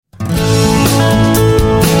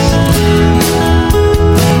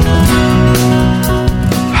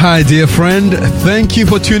Hi, dear friend. Thank you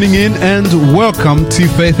for tuning in and welcome to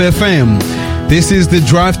Faith FM. This is the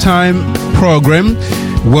Drive Time program.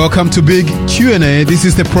 Welcome to Big Q&A. This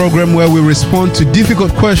is the program where we respond to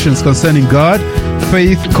difficult questions concerning God,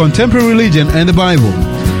 faith, contemporary religion, and the Bible.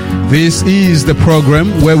 This is the program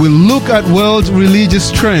where we look at world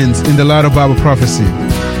religious trends in the light of Bible prophecy.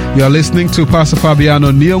 You are listening to Pastor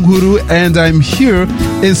Fabiano Nyonguru, and I'm here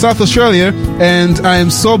in South Australia, and I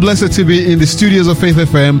am so blessed to be in the studios of Faith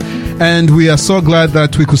FM, and we are so glad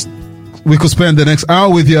that we could spend the next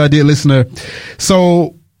hour with you, our dear listener.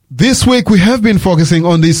 So this week we have been focusing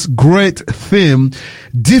on this great theme,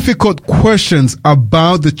 difficult questions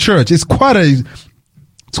about the church. It's quite a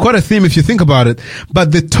theme if you think about it.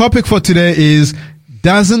 But the topic for today is,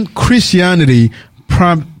 doesn't Christianity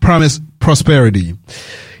promise prosperity?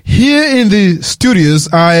 Here in the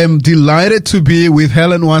studios, I am delighted to be with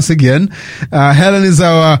Helen once again. Helen is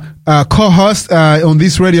our co-host on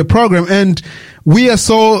this radio program, and we are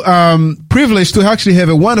so privileged to actually have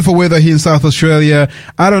a wonderful weather here in South Australia.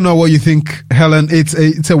 I don't know what you think, Helen.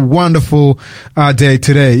 It's a wonderful day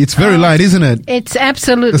today. It's very light, isn't it? It's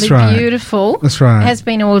absolutely beautiful. That's right. It has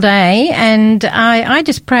been all day, and I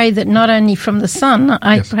just pray that not only from the sun,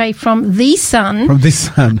 I pray from the sun. From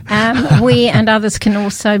this sun. We and others can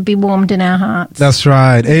also be warmed in our hearts. That's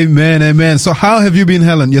right. Amen, amen. So how have you been,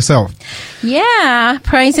 Helen, yourself? Yeah,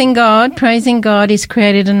 praising God. Praising God. He's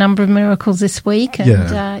created a number of miracles this week. And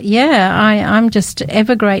I'm just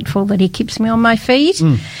ever grateful that He keeps me on my feet.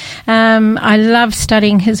 I love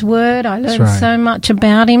studying His Word. I learn so much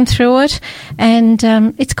about Him through it. And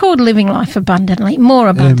it's called living life abundantly, more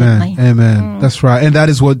abundantly. Amen. That's right. And that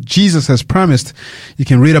is what Jesus has promised. You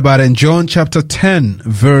can read about it in John chapter 10,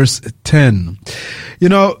 verse 10. You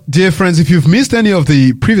know, dear friends, if you've missed any of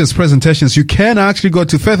the previous presentations, you can actually go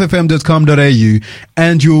to faithfm.com.au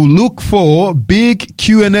and you look for Big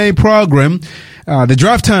Q&A program, the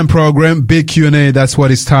Drive Time program, Big Q&A, that's what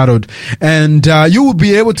it's titled. And you will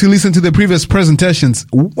be able to listen to the previous presentations,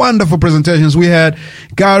 wonderful presentations. We had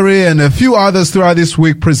Gary and a few others throughout this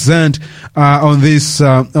week present on this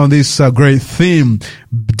great theme,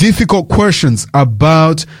 difficult questions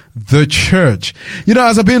about the church. You know,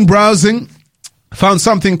 as I've been browsing, found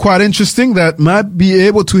something quite interesting that might be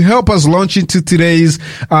able to help us launch into today's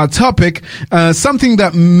topic, something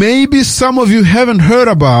that maybe some of you haven't heard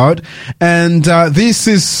about, and this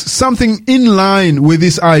is something in line with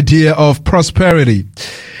this idea of prosperity.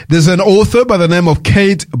 There's an author by the name of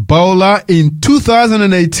Kate Bowler in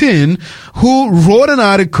 2018 who wrote an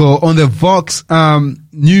article on the Vox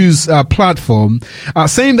news platform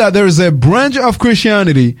saying that there is a branch of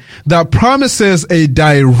Christianity that promises a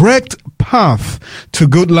direct path to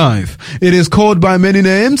good life. It is called by many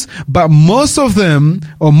names, but most often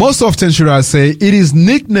should I say, it is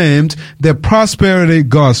nicknamed the prosperity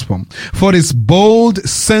gospel for its bold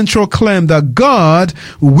central claim that God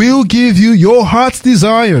will give you your heart's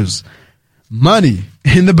desires, money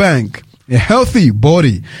in the bank, a healthy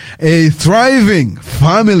body, a thriving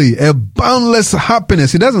family, a boundless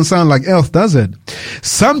happiness. It doesn't sound like health, does it?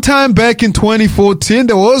 Sometime back in 2014,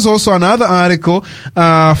 there was also another article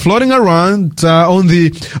floating around on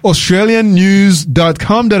the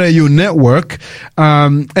AustralianNews.com.au network.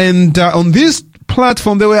 And on this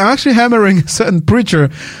platform, they were actually hammering a certain preacher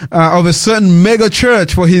of a certain mega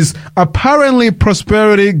church for his apparently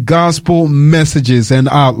prosperity gospel messages and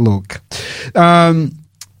outlook.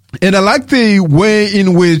 And I like the way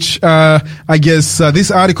in which,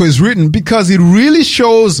 this article is written, because it really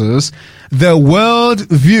shows us the world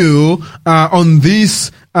view on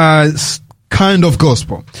this kind of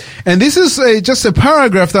gospel. And this is just a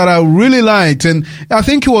paragraph that I really liked, and I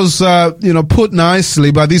think it was put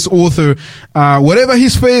nicely by this author, whatever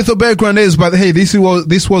his faith or background is. But hey, this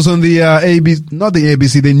was on the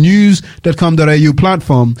the news.com.au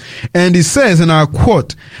platform, and it says, and I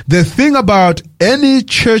quote, "The thing about any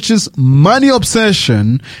church's money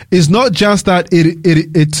obsession is not just that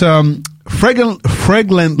it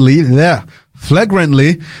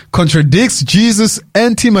flagrantly contradicts Jesus'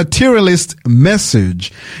 anti-materialist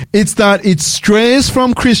message. It's that it strays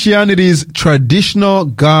from Christianity's traditional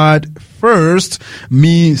God first,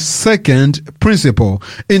 me second principle.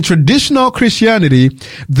 In traditional Christianity,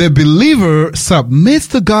 the believer submits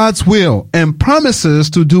to God's will and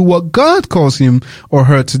promises to do what God calls him or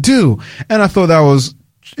her to do." And I thought that was,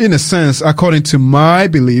 in a sense, according to my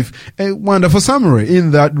belief, a wonderful summary,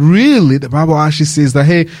 in that really the Bible actually says that,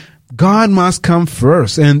 hey, God must come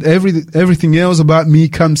first and everything else about me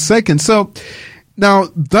comes second. So now,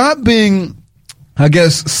 that being, I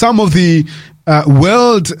guess, some of the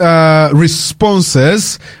world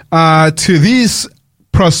responses to this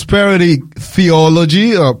prosperity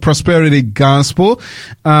theology or prosperity gospel.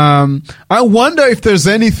 I wonder if there's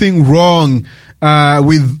anything wrong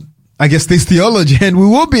with, I guess, this theology, and we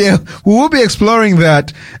will be exploring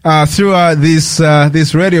that throughout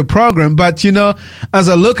this radio program. But as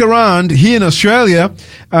I look around here in Australia,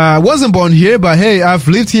 I wasn't born here, but hey, I've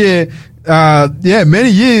lived here many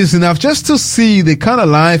years enough just to see the kind of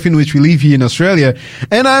life in which we live here in Australia.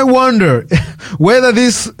 And I wonder whether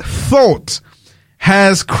this thought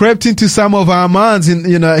has crept into some of our minds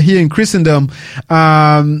here in Christendom,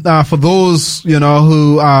 for those,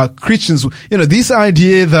 who are Christians, this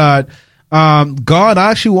idea that God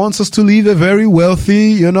actually wants us to live a very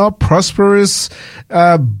wealthy, prosperous,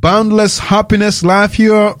 boundless happiness life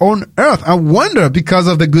here on earth. I wonder, because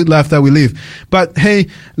of the good life that we live. But hey,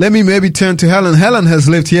 let me maybe turn to Helen. Helen has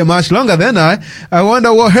lived here much longer than I. I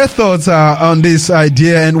wonder what her thoughts are on this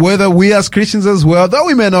idea, and whether we as Christians as well, though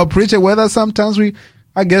we may not preach it, whether sometimes we,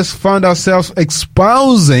 I guess, find ourselves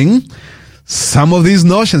espousing some of these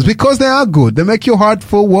notions because they are good. They make your heart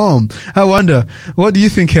feel warm. I wonder, what do you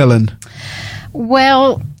think, Helen?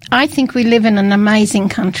 Well, I think we live in an amazing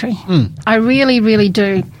country. I really, really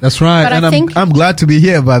do. That's right. But and I'm glad to be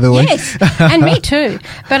here, by the way. Yes, and me too.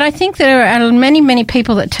 But I think there are many, many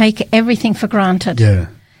people that take everything for granted. Yeah.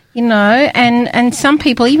 And some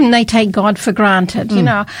people, even they take God for granted,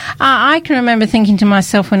 I can remember thinking to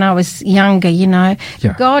myself when I was younger,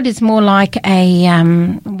 God is more like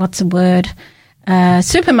a,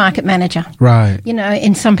 supermarket manager. Right.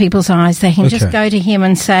 In some people's eyes, they can just go to him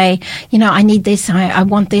and say, I need this, I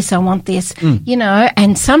want this, I want this,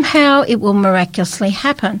 and somehow it will miraculously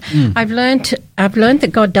happen. I've learned that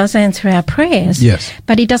God does answer our prayers. Yes.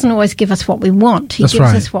 But he doesn't always give us what we want. He gives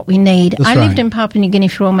us what we need. I lived in Papua New Guinea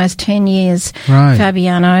for almost 10 years,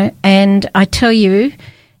 Fabiano, and I tell you,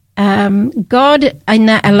 God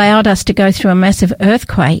allowed us to go through a massive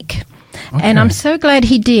earthquake. Okay. And I'm so glad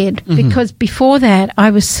he did, because before that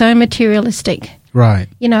I was so materialistic. Right.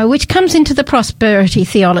 Which comes into the prosperity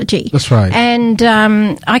theology. That's right. And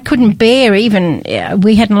I couldn't bear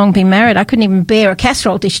we hadn't long been married, I couldn't even bear a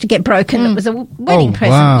casserole dish to get broken. It was a wedding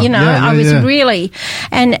present. Wow. I was really...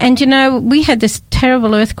 And we had this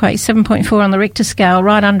terrible earthquake, 7.4 on the Richter scale,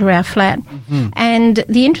 right under our flat. And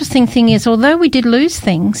the interesting thing is, although we did lose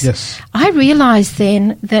things, I realised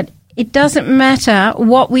then that it doesn't matter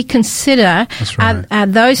what we consider are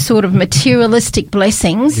those sort of materialistic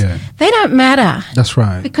blessings. Yeah. They don't matter. That's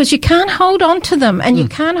right. Because you can't hold on to them, and you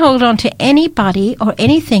can't hold on to anybody or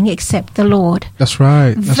anything except the Lord. That's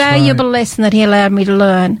right. Valuable lesson that he allowed me to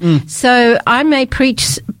learn. So I may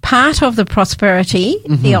preach part of the prosperity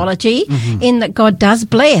theology in that God does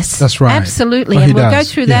bless. That's right. Absolutely. And we'll go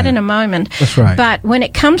through that in a moment. That's right. But when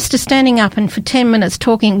it comes to standing up and for 10 minutes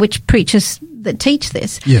talking, which preachers that teach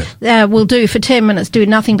this will do for 10 minutes, do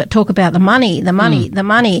nothing but talk about the money.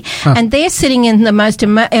 And they're sitting in the most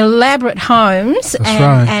elaborate homes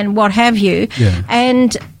and what have you. Yeah.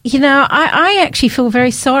 And, I actually feel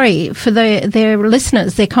very sorry for their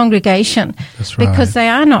listeners, their congregation. That's right. Because they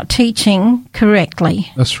are not teaching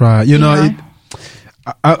correctly. That's right.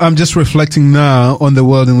 I'm just reflecting now on the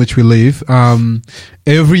world in which we live.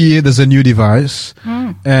 Every year there's a new device,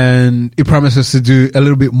 and it promises to do a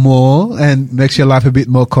little bit more and makes your life a bit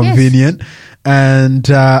more convenient. Yes. And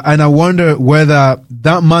I wonder whether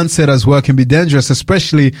that mindset as well can be dangerous,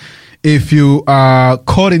 especially if you are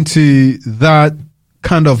caught into that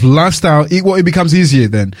kind of lifestyle. It becomes easier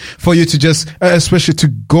then for you to just, especially to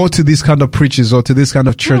go to these kind of preachers or to these kind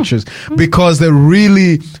of churches, because they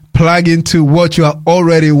really plug into what you are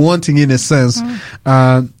already wanting, in a sense.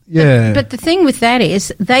 But the thing with that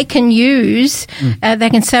is they can use, they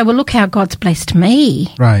can say, well, look how God's blessed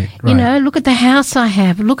me. Right. Look at the house I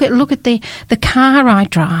have. Look at the car I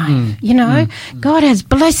drive. God has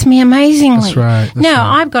blessed me amazingly. That's right.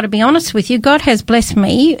 I've got to be honest with you. God has blessed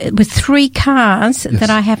me with 3 cars that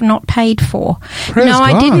I have not paid for. Praise God.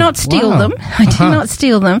 I did not steal them. I did not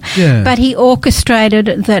steal them. Yeah. But he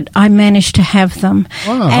orchestrated that I managed to have them.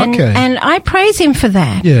 Wow, and I praise him for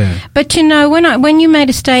that. Yeah. But when you made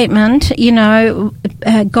a statement,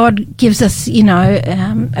 God gives us,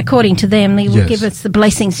 according to them, He will give us the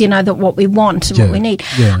blessings, that what we want and what we need.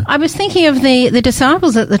 Yeah. I was thinking of the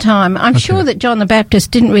disciples at the time. I'm sure that John the Baptist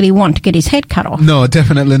didn't really want to get his head cut off. No,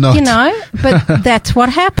 definitely not. But that's what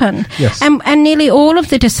happened. Yes. And nearly all of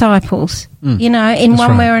the disciples, in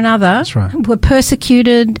one way or another, were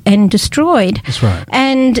persecuted and destroyed. That's right.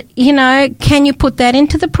 And, can you put that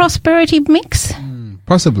into the prosperity mix?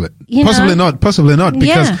 Possibly not,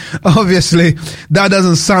 because obviously that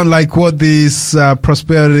doesn't sound like what this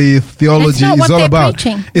prosperity theology is all about.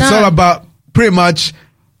 Preaching. It's all about pretty much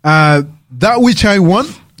that which I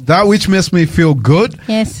want, that which makes me feel good.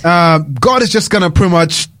 Yes. God is just going to pretty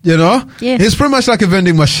much, Yes. He's pretty much like a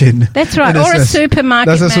vending machine. That's right. Or a supermarket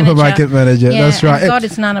manager. That's a supermarket manager. Yeah, that's right. And God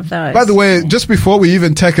is none of those. By the way, just before we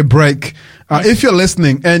even take a break, if you're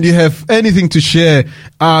listening and you have anything to share,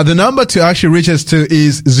 the number to actually reach us to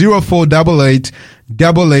is 0488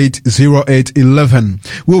 880811.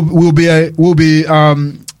 We'll be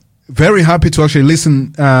very happy to actually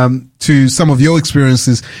listen to some of your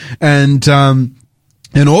experiences,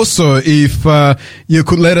 and also, if you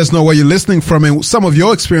could let us know where you're listening from and some of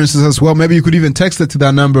your experiences as well, maybe you could even text it to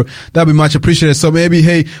that number. That'd be much appreciated. So maybe,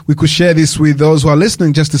 hey, we could share this with those who are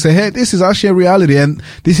listening, just to say, hey, this is actually a reality and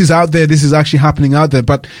this is out there. This is actually happening out there.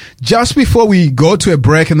 But just before we go to a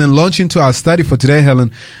break and then launch into our study for today,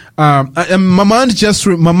 Helen, my mind is just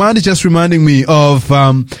reminding me of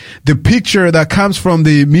the picture that comes from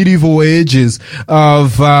the medieval ages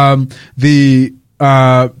of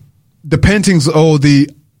the paintings or the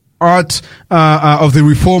art of the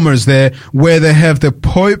reformers there, where they have the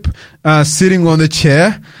Pope sitting on the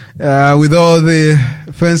chair with all the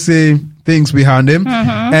fancy things behind him,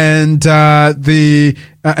 and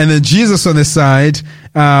then Jesus on the side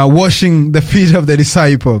washing the feet of the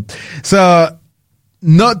disciple. So,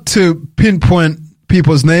 not to pinpoint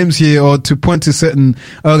people's names here or to point to certain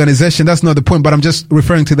organization, that's not the point, but I'm just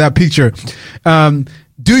referring to that picture.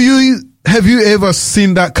 Have you ever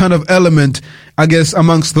seen that kind of element, I guess,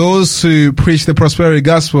 amongst those who preach the prosperity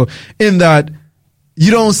gospel, in that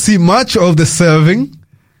you don't see much of the serving,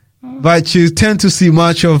 but you tend to see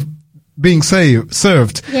much of being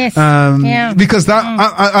served? Yes. Because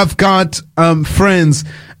I've got friends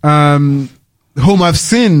whom I've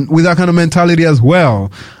seen with that kind of mentality as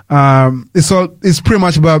well. It's pretty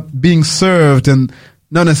much about being served and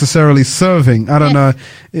not necessarily serving. I don't know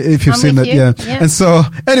if you've seen that. Yeah. And so,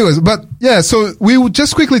 anyways, so we will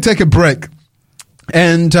just quickly take a break.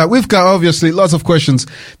 And we've got obviously lots of questions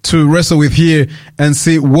to wrestle with here and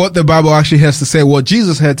see what the Bible actually has to say, what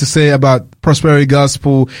Jesus had to say about prosperity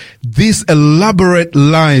gospel, this elaborate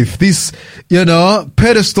life, this,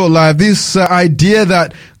 pedestal life, this idea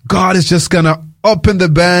that God is just going to open the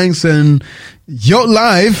banks and your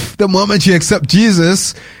life, the moment you accept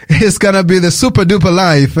Jesus, is going to be the super duper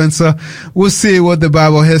life. And so we'll see what the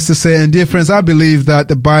Bible has to say. And dear friends, I believe that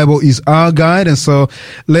the Bible is our guide. And so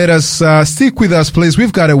let us stick with us, please.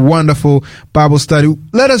 We've got a wonderful Bible study.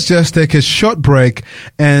 Let us just take a short break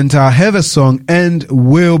and have a song, and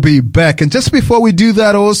we'll be back. And just before we do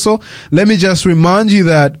that also, let me just remind you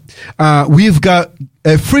that we've got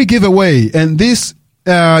a free giveaway, and this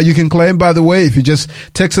you can claim, by the way, if you just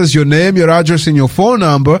text us your name, your address, and your phone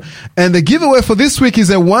number. And the giveaway for this week is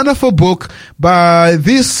a wonderful book by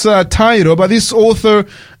this by this author,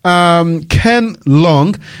 Ken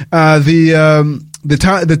Long.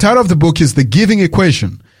 The title of the book is The Giving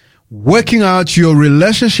Equation: Working Out Your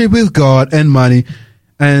Relationship with God and Money.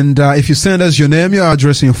 And if you send us your name, your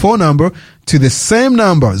address, and your phone number to the same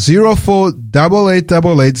number,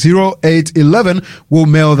 0488880811, we'll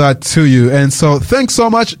mail that to you. And so thanks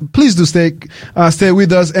so much. Please do stay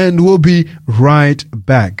with us, and we'll be right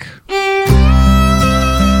back.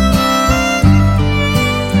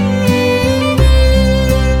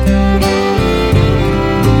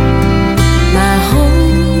 My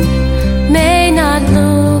home may not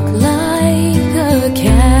look like a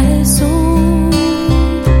castle.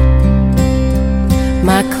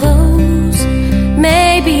 My clothes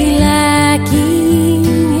may be lacking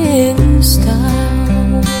in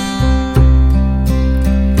style,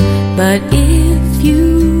 but if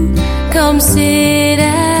you come sit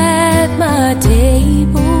at my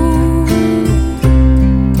table,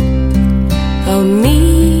 a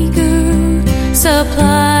meager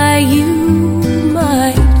supply you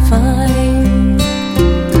might find.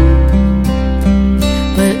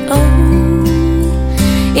 But oh,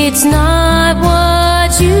 it's not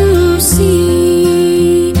what you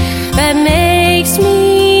see that makes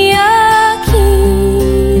me a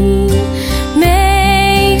king,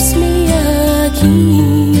 makes me a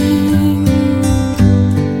king.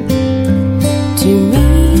 To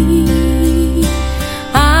me,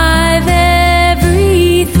 I've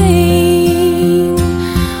everything,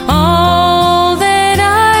 all that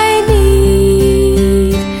I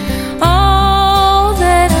need, all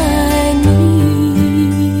that I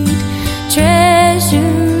need.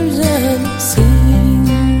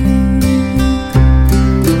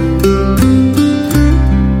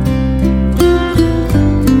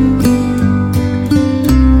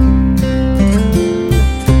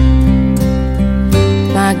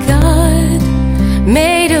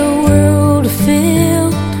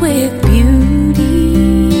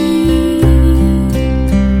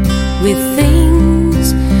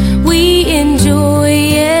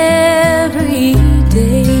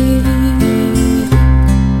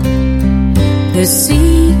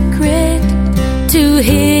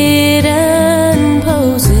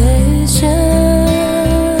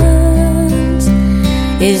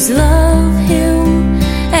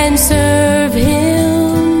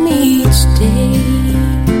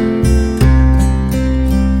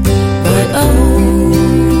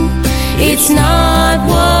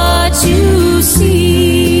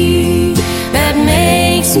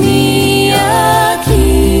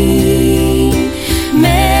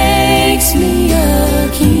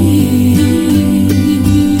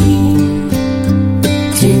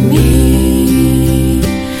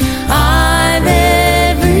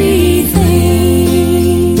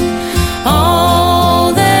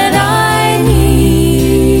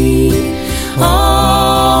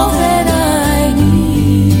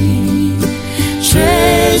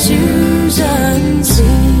 treasures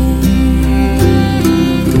unseen.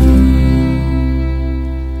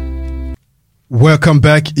 Welcome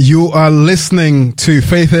back. You are listening to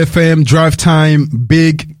Faith FM Drive Time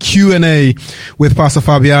Big Q&A with Pastor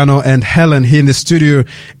Fabiano and Helen here in the studio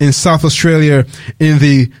in South Australia in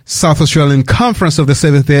the South Australian Conference of the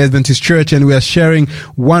Seventh-day Adventist Church, and we are sharing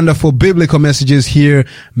wonderful biblical messages here,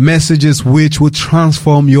 messages which will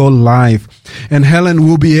transform your life. And Helen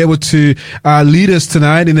will be able to lead us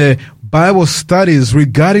tonight in a Bible studies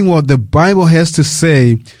regarding what the Bible has to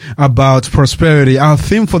say about prosperity. Our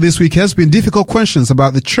theme for this week has been difficult questions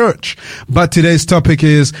about the church, but today's topic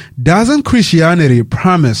is, doesn't Christianity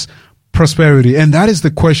promise prosperity? And that is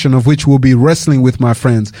the question of which we'll be wrestling with, my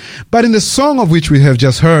friends. But in the song of which we have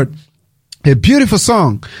just heard, a beautiful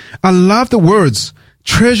song, I love the words,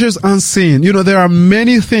 treasures unseen. You know, there are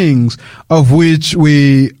many things of which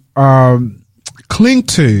we cling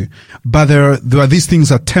to, but there are these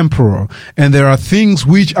things are temporal, and there are things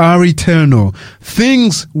which are eternal,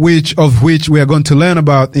 things of which we are going to learn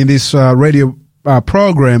about in this radio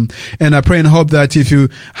program. And I pray and hope that if you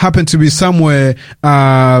happen to be somewhere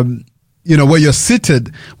where you're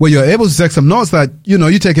seated, where you're able to take some notes, that,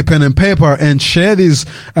 you take a pen and paper and share these,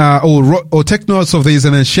 or take notes of these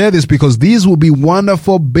and then share this, because these will be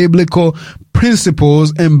wonderful biblical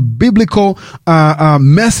principles and biblical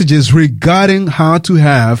messages regarding how to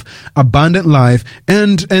have abundant life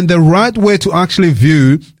and the right way to actually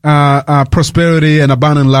view prosperity and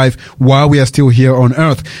abundant life while we are still here on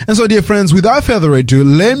earth. And so, dear friends, without further ado,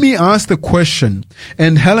 let me ask the question,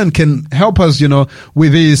 and Helen can help us,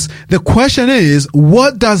 with this. The question is,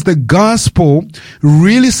 what does the gospel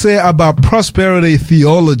really say about prosperity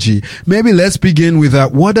theology? Maybe let's begin with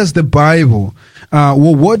that. What does the Bible,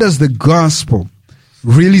 what does the gospel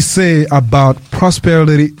really say about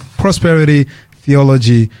prosperity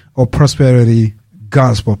theology or prosperity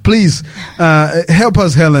gospel? Please help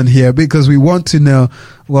us, Helen, here, because we want to know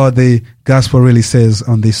what the gospel really says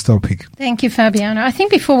on this topic. Thank you, Fabiano. I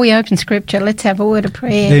think before we open scripture, let's have a word of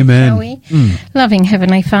prayer. Amen. Shall we? Loving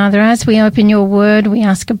Heavenly Father, as we open your word, we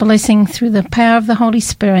ask a blessing through the power of the Holy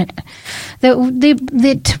Spirit,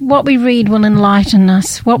 that what we read will enlighten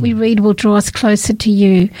us, what we read will draw us closer to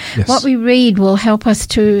you, Yes. What we read will help us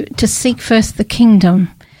to seek first the kingdom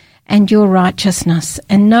and your righteousness,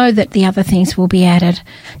 and know that the other things will be added.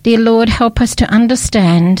 Dear Lord, help us to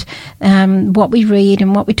understand what we read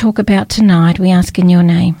and what we talk about tonight. We ask in your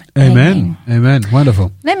name. Amen. Amen.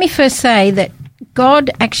 Wonderful. Let me first say that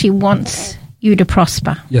God actually wants you to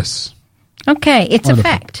prosper. Yes. Okay, it's Wonderful.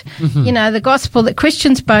 a fact. The gospel that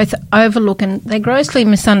Christians both overlook, and they grossly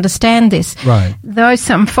misunderstand this. Right. Though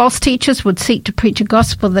some false teachers would seek to preach a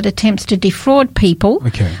gospel that attempts to defraud people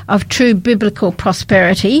of true biblical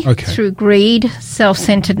prosperity through greed,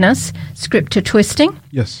 self-centeredness, scripture twisting.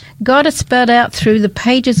 Yes. God has spelled out through the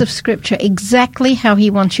pages of Scripture exactly how he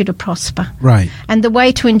wants you to prosper. Right. And the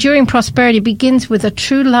way to enduring prosperity begins with a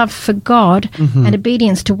true love for God and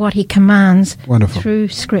obedience to what he commands through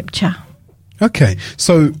Scripture. Okay,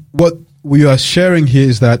 so what we are sharing here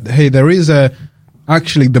is that, hey, there is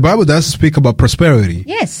actually, the Bible does speak about prosperity.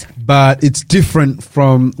 Yes. But it's different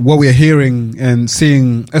from what we are hearing and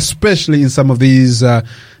seeing, especially in some of these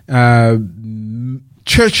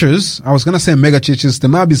churches. I was going to say mega churches. There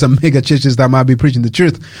might be some mega churches that might be preaching the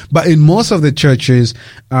truth. But in most of the churches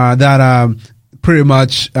that are pretty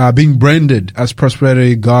much being branded as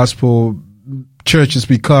prosperity gospel churches,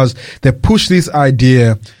 because they push this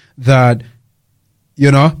idea that,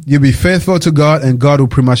 you be faithful to God and God will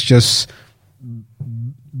pretty much just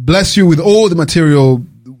bless you with all the material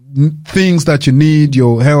things that you need,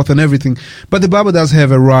 your health and everything. But the Bible does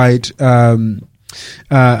have a right,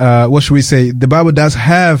 what should we say? The Bible does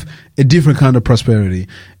have a different kind of prosperity.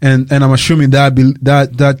 And I'm assuming that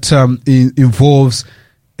involves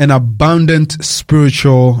an abundant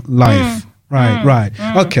spiritual life. Right.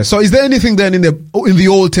 Okay. So is there anything then in the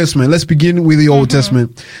Old Testament? Let's begin with the Old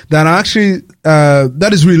Testament that actually, that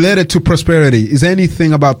is related to prosperity. Is there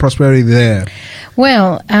anything about prosperity there?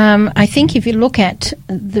 Well, I think if you look at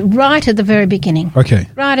right at the very beginning. Okay.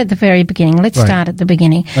 Right at the very beginning. Let's start at the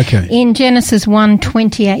beginning. Okay. In Genesis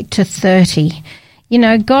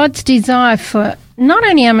 1:28-30, God's desire for not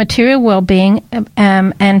only our material well-being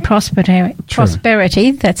and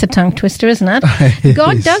prosperity, that's a tongue twister, isn't it?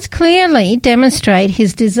 God does clearly demonstrate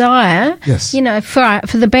his desire,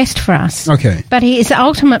 for the best for us. Okay. But his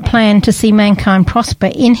ultimate plan to see mankind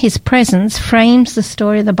prosper in his presence frames the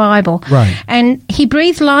story of the Bible. Right. And he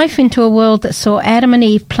breathed life into a world that saw Adam and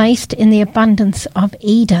Eve placed in the abundance of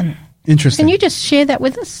Eden. Interesting. Can you just share that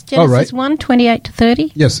with us? All right. Genesis 1, 28 to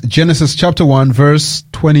 30? Yes, Genesis chapter 1, verse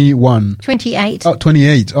 21. 28 Oh,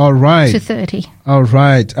 28. All right. to 30. All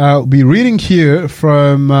right. I'll be reading here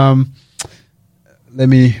from, let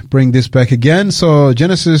me bring this back again. So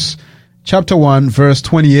Genesis chapter 1, verse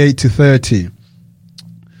 28 to 30.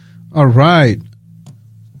 All right.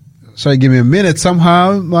 Sorry, give me a minute.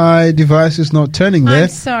 Somehow my device is not turning there. I'm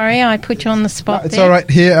sorry, I put you on the spot It's there. all right.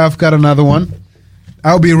 Here, I've got another one.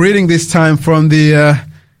 I'll be reading this time from the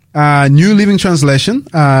New Living Translation.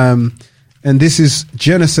 And this is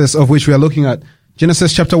Genesis, of which we are looking at.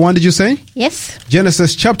 Genesis chapter 1, did you say? Yes.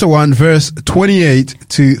 Genesis chapter 1, verse 28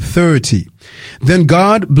 to 30. Then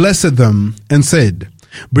God blessed them and said,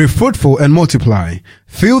 "Be fruitful and multiply,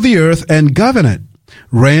 fill the earth and govern it.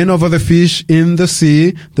 Reign over the fish in the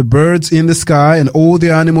sea, the birds in the sky, and all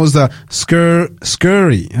the animals that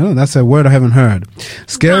scurry." Oh, that's a word I haven't heard.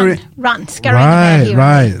 Scurry. Run, scurrying about here.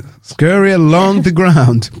 Right. Scurry along the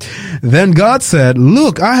ground. Then God said,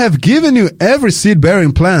 "Look, I have given you every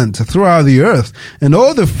seed-bearing plant throughout the earth, and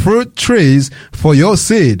all the fruit trees for your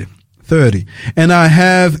seed." 30. And I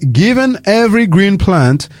have given every green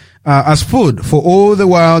plant as food for all the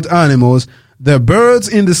wild animals, the birds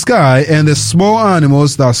in the sky, and the small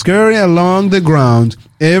animals that scurry along the ground,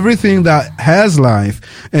 everything that has life.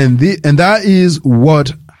 And that is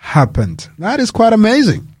what happened. That is quite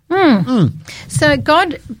amazing. So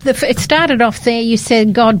God, it started off there, you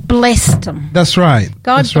said God blessed them. That's right.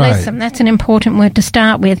 God That's bless right. them. That's an important word to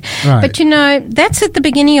start with. Right. But you know, that's at the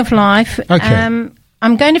beginning of life. Okay.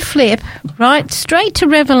 I'm going to flip right straight to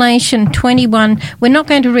Revelation 21. We're not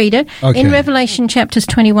going to read it. Okay. In Revelation chapters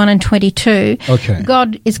 21 and 22, Okay.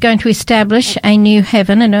 God is going to establish a new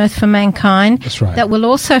heaven and earth for mankind. That's right. That will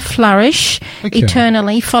also flourish Okay.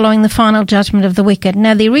 eternally following the final judgment of the wicked.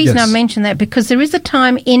 Now, the reason Yes. I mention that, because there is a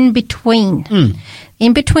time in between.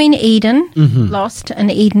 In between Eden lost and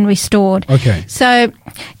Eden restored. Okay. So,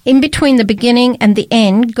 in between the beginning and the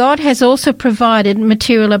end, God has also provided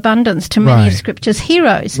material abundance to many of Right. Scripture's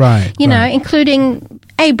heroes. Right, You know, right. including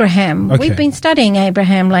Abraham. Okay. We've been studying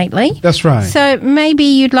Abraham lately. That's right. So, maybe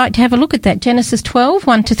you'd like to have a look at that. Genesis 12,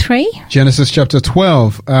 1 to 3. Genesis chapter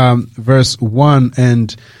 12, verse 1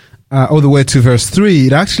 and all the way to verse 3,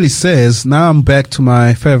 it actually says, now I'm back to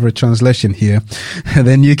my favorite translation here,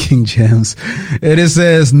 the New King James. It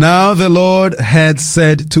says, "Now the Lord had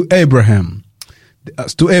said to Abram,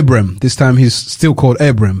 this time he's still called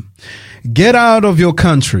Abram, get out of your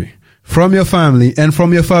country, from your family and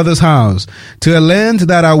from your father's house, to a land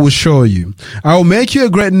that I will show you. I will make you a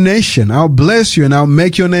great nation. I'll bless you and I'll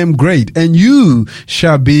make your name great, and you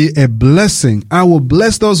shall be a blessing. I will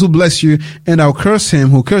bless those who bless you, and I'll curse him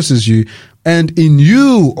who curses you. And in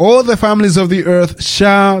you, all the families of the earth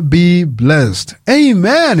shall be blessed."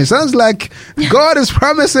 Amen. It sounds like God is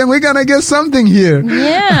promising we're going to get something here.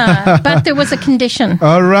 Yeah, but there was a condition.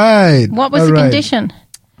 All right. What was All the right. condition?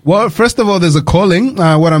 Well, first of all, there's a calling.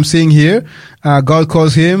 What I'm seeing here, God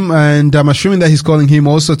calls him, and I'm assuming that he's calling him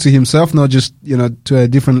also to himself, not just, to a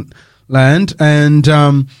different land. And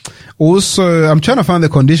also, I'm trying to find the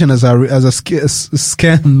condition as I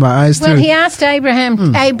scan my eyes Well, through. he asked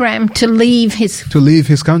Abraham to leave his To leave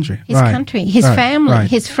his country. Right. country, his Right. family, Right.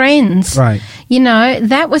 his friends. Right.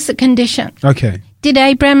 That was the condition. Okay. Did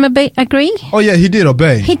Abraham agree? Oh, yeah, he did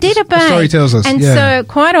obey. He did obey. The story tells us. And yeah. so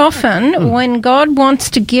quite often when God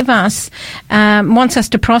wants to give us, wants us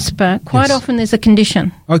to prosper, quite Yes. often there's a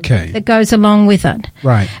condition Okay. that goes along with it.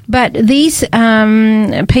 Right. But these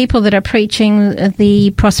people that are preaching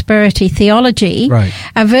the prosperity theology Right.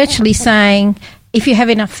 are virtually saying, if you have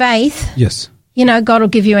enough faith, Yes. God will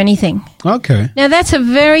give you anything. Okay. Now, that's a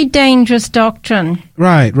very dangerous doctrine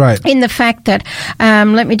Right, right. in the fact that,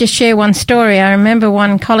 let me just share one story. I remember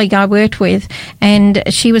one colleague I worked with, and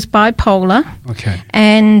she was bipolar. Okay.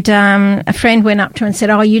 And a friend went up to her and said,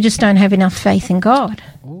 "Oh, you just don't have enough faith in God."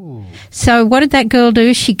 So what did that girl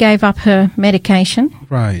do? She gave up her medication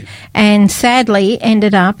Right. and sadly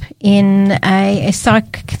ended up in a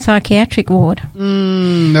psychiatric ward.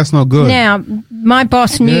 That's not good. Now, my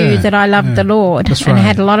boss knew Yeah, that I loved yeah. the Lord That's and right.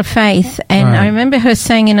 had a lot of faith. And Right. I remember her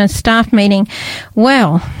saying in a staff meeting,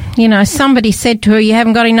 well, somebody said to her, "You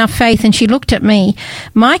haven't got enough faith." And she looked at me.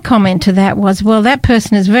 My comment to that was, well, that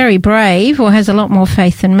person is very brave or has a lot more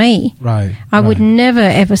faith than me. Right. I would never,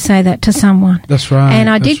 ever say that to someone. That's right. And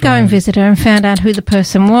I That's did go and right. visit her and found out who the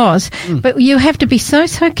person was. But you have to be so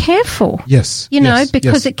careful. Yes. Because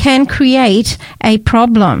yes. it can create a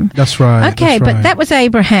problem. That's right. Okay, that's but right. that was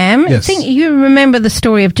Abraham. Yes. I think you remember the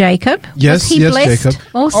story of Jacob. Yes, was he yes, blessed Jacob.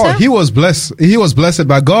 also? Oh, he was blessed. He was blessed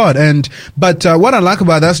by God. But what I like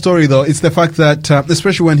about that story, though, is the fact that,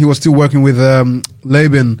 especially when he was still working with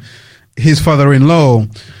Laban, his father-in-law,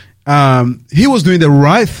 he was doing the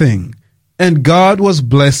right thing, and God was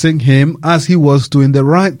blessing him as he was doing the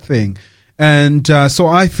right thing. And so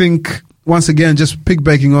I think, once again, just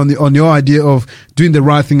piggybacking on your idea of doing the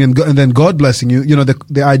right thing and then God blessing you,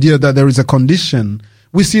 the idea that there is a condition.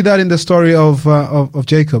 We see that in the story of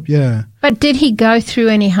Jacob, yeah. But did he go through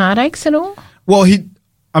any heartaches at all? Well,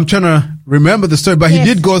 I'm trying to remember the story, but he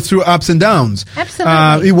did go through ups and downs.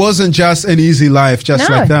 Absolutely. It wasn't just an easy life,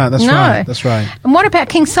 like that. That's right. And what about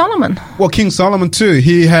King Solomon? Well, King Solomon too.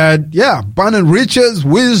 He had, abundant riches,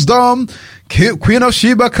 wisdom. Queen of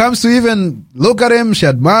Sheba comes to even look at him. She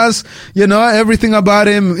admires, everything about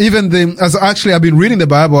him. As actually I've been reading the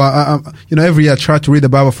Bible, every year I try to read the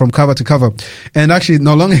Bible from cover to cover. And actually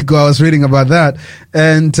not long ago I was reading about that.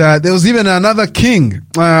 And, there was even another king,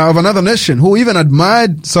 of another nation who even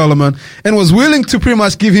admired Solomon and was willing to pretty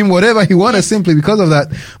much give him whatever he wanted simply because of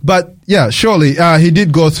that. But surely, he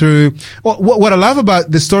did go through. What I love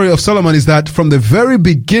about the story of Solomon is that from the very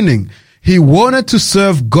beginning, he wanted to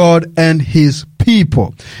serve God and his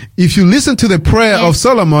people. If you listen to the prayer of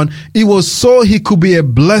Solomon, it was so he could be a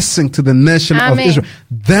blessing to the nation of Israel.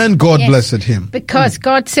 Then God blessed him. Because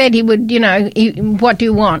God said he would, what do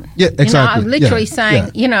you want? Yeah, exactly. Literally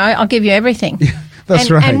saying, I'll give you everything. Yeah,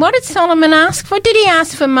 that's right. And what did Solomon ask for? Did he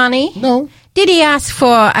ask for money? No. Did he ask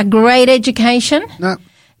for a great education? No.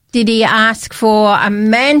 Did he ask for a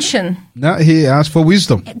mansion? No, he asked for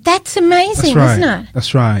wisdom. That's amazing, isn't it?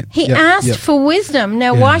 That's right. He asked for wisdom.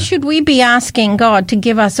 Now, why should we be asking God to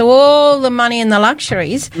give us all the money and the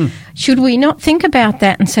luxuries? Should we not think about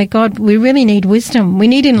that and say, God, we really need wisdom. We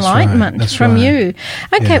need enlightenment from you.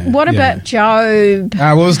 Okay, what about Job?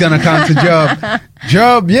 I was going to come to Job.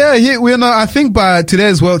 Job, I think by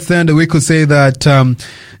today's world standard, we could say that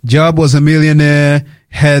Job was a millionaire,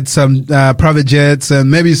 had some private jets,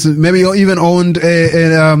 and maybe even owned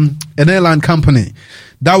an airline company.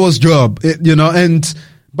 That was Job,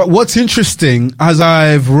 but what's interesting, as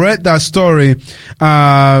I've read that story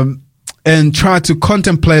and tried to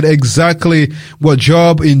contemplate exactly what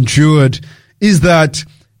Job endured, is that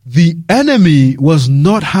the enemy was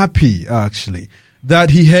not happy, actually, that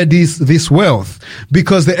he had this wealth,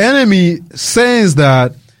 because the enemy says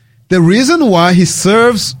that the reason why he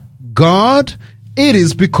serves God, it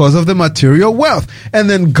is because of the material wealth. And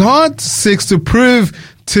then God seeks to prove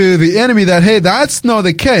to the enemy that, hey, that's not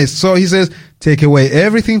the case. So he says, take away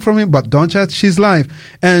everything from him, but don't touch his life.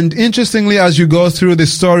 And interestingly, as you go through the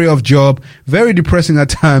story of Job, very depressing at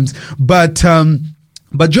times, but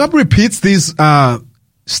Job repeats these,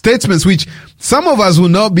 statements which some of us will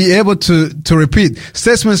not be able to repeat.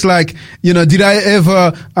 Statements like, did I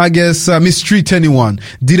ever, mistreat anyone?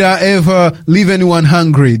 Did I ever leave anyone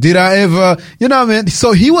hungry? Did I ever,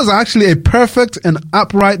 So he was actually a perfect and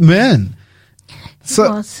upright man.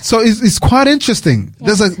 So it's quite interesting.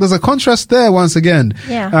 Yes. There's a contrast there once again.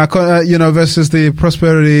 Versus the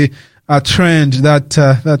prosperity trend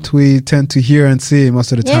that we tend to hear and see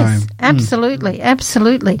most of the time. Yes, absolutely.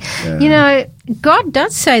 Yeah. God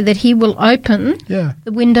does say that he will open the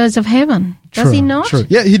windows of heaven. Does he not? True.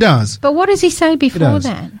 Yeah, he does. But what does he say before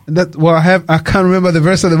that? I can't remember the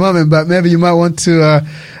verse at the moment, but maybe you might want to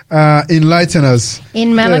enlighten us.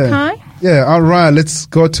 In Malachi? Yeah, all right. Let's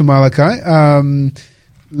go to Malachi.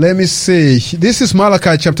 Let me see. This is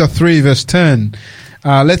Malachi chapter 3, verse 10.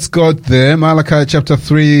 Let's go there. Malachi chapter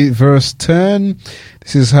 3, verse 10.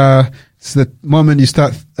 This is the moment you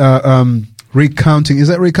start recounting. Is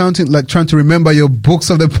that recounting? Like trying to remember your books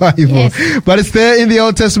of the Bible. Yes. But it's there in the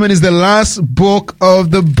Old Testament. It's the last book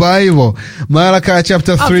of the Bible. Malachi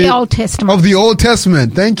chapter 3. Of the Old Testament. Of the Old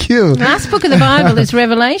Testament. Thank you. The last book of the Bible is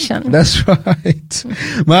Revelation. That's right.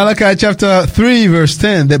 Malachi chapter 3, verse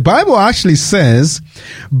 10. The Bible actually says,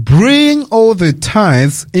 bring all the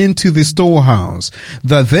tithes into the storehouse,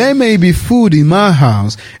 that there may be food in my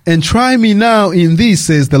house, and try me now in this,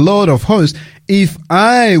 says the Lord of hosts, if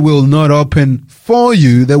I will not open for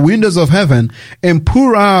you the windows of heaven and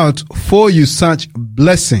pour out for you such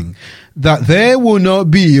blessing that there will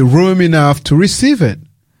not be room enough to receive it.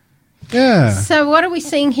 Yeah. So what are we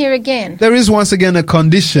seeing here again? There is once again a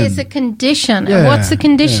condition. There's a condition. Yeah. And what's the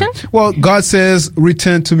condition? Yeah. Well, God says,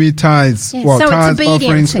 return to me tithes. Yeah. Well, so tithes, it's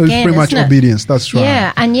obedience offerings, again, pretty much obedience. That's right.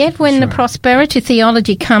 Yeah, and yet when the prosperity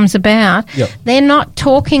theology comes about, they're not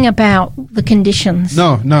talking about the conditions.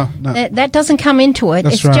 No. That doesn't come into it.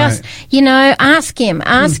 That's it's right. just, ask him,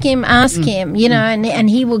 and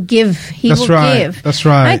he will give. He will give. That's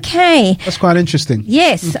right. Okay. That's quite interesting.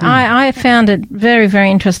 Yes, I found it very,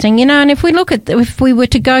 very interesting. And if we were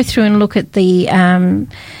to go through and look at the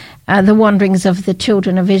the wanderings of the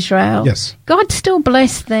children of Israel, Yes. God still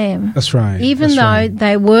blessed them. That's right. Even That's though right.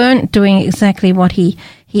 they weren't doing exactly what he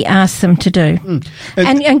asked them to do.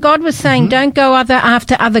 And God was saying, don't go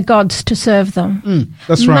after other gods to serve them.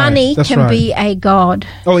 That's right. Money That's can right. be a god.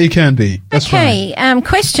 Oh, it can be. That's right. Okay,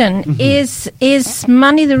 question. Is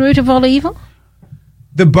money the root of all evil?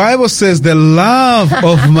 The Bible says the love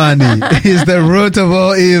of money is the root of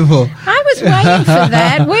all evil. I was waiting for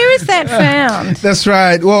that. Where is that found? That's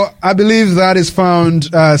right. Well, I believe that is found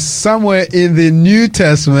somewhere in the New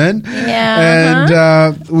Testament. Yeah.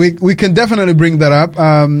 And we can definitely bring that up.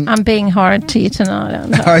 I'm being horrid to you tonight,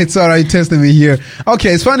 aren't I? It's all right, testing me here.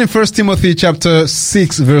 Okay, it's found in 1 Timothy chapter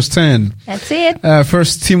 6, verse 10. That's it. 1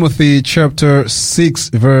 Timothy chapter 6,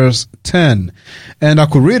 verse 10. And I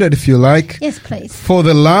could read it if you like. Yes, please. For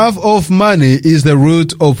the love of money is the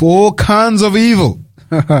root of all kinds of evil,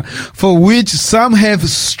 for which some have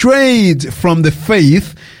strayed from the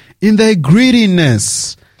faith in their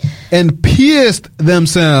greediness and pierced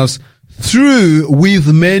themselves through with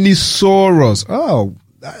many sorrows. Oh,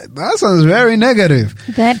 that sounds very negative.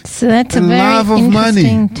 That's a The very love of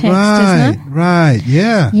interesting money. text, Right, isn't it? right,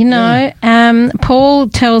 yeah. You know, Paul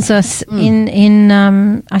tells us in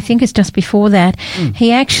I think it's just before that,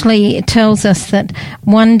 he actually tells us that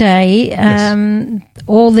one day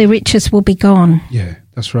all the riches will be gone. Yeah,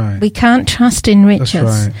 that's right. We can't trust in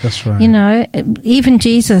riches. That's right. You know, even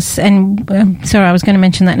Jesus, and sorry, I was going to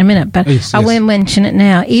mention that in a minute, but Yes, I yes. won't mention it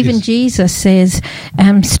now. Even Yes. Jesus says,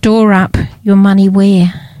 store up your money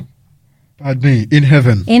where? Pardon me, in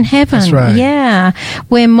heaven. In heaven. That's right. Yeah,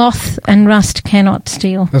 where moth and rust cannot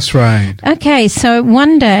steal. That's right. Okay, so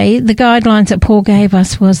one day the guidelines that Paul gave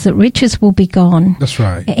us was that riches will be gone. That's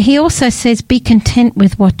right. He also says, be content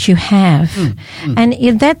with what you have. And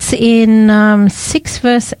that's in 6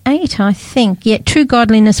 verse 8, I think. Yet true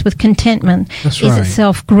godliness with contentment That's is right.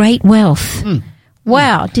 itself great wealth.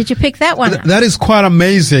 Wow, did you pick that one up? That is quite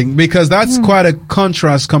amazing because that's quite a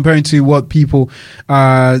contrast comparing to what people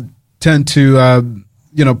tend to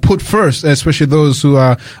put first, especially those who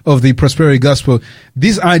are of the prosperity gospel.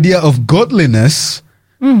 This idea of godliness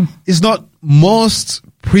is not most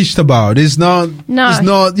preached about. It's not,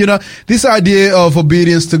 this idea of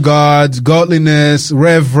obedience to God, godliness,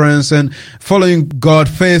 reverence, and following God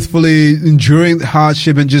faithfully, enduring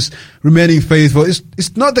hardship, and just remaining faithful.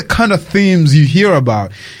 It's not the kind of themes you hear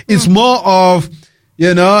about. It's more of,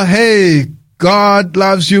 hey, God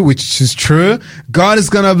loves you, which is true. God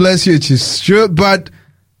is going to bless you, which is true. But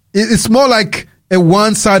it's more like a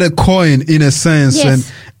one-sided coin in a sense.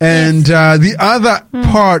 Yes. And the other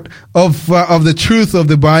part of the truth of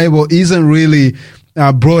the Bible isn't really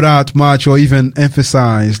brought out much or even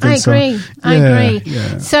emphasized. I agree.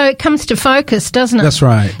 Yeah. So it comes to focus, doesn't it? That's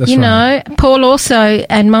right. That's you right. know, Paul also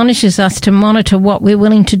admonishes us to monitor what we're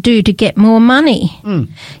willing to do to get more money.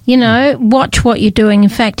 You know, watch what you're doing. In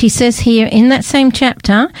fact, he says here in that same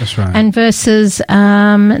chapter, That's right. and verses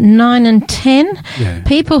 9 and 10, Yeah.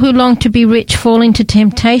 people who long to be rich fall into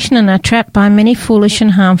temptation and are trapped by many foolish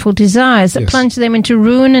and harmful desires that Yes. plunge them into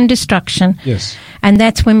ruin and destruction. Yes. And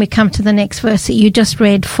that's when we come to the next verse that you just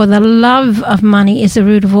read. For the love of money is the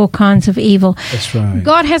root of all kinds of evil. That's right.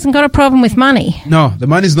 God hasn't got a problem with money. No, the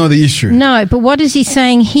money is not the issue. No, but what is he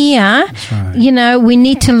saying here? That's right. You know, we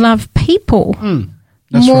need to love people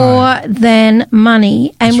That's more right. than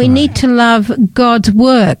money. And That's we right. need to love God's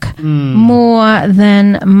work more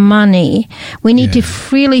than money. We need to Yeah.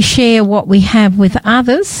 freely share what we have with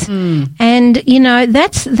others. And, you know,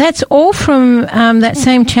 that's all from that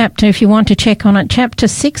same chapter, if you want to check on it. Chapter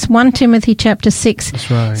 6, 1 Timothy chapter 6,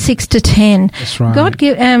 That's right. 6 to 10. That's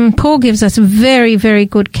right. Paul gives us very, very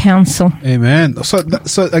good counsel. Amen. So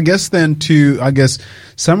I guess then to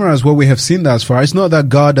summarize what we have seen thus far, it's not that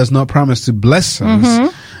God does not promise to bless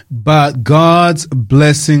us, but God's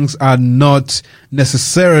blessings are not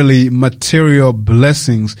necessarily material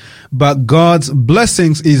blessings, but God's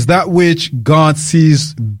blessings is that which God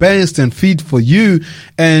sees best and fit for you,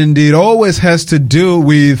 and it always has to do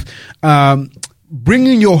with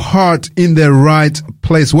bringing your heart in the right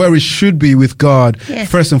place where it should be with God. Yes.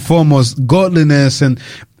 First and foremost, godliness, and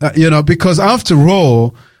because after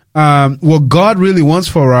all, what God really wants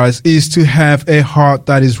for us is to have a heart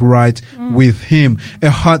that is right with Him, a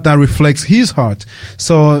heart that reflects His heart.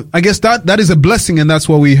 So I guess that is a blessing, and that's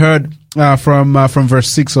what we heard from verse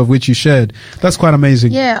 6 of which you shared. That's quite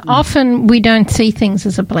amazing. Yeah, often we don't see things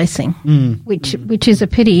as a blessing, which is a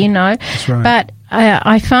pity, you know. That's right. But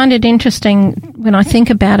I find it interesting when I think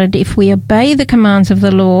about it. If we obey the commands of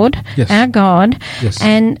the Lord, Yes. our God, Yes.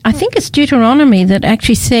 and I think it's Deuteronomy that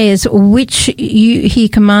actually says which He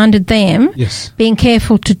commanded them, Yes. being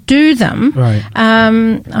careful to do them. Right.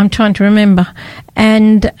 I'm trying to remember,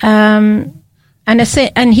 and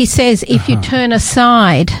He says if you turn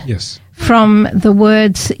aside Yes. from the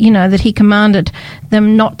words, that He commanded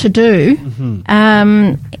them not to do,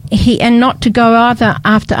 and not to go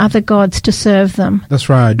after other gods to serve them. That's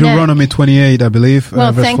right. Deuteronomy 28, I believe.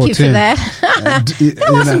 Well, verse thank 14. you for that.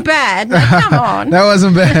 That wasn't bad. No, come on. That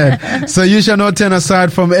wasn't bad. So you shall not turn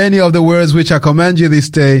aside from any of the words which I command you this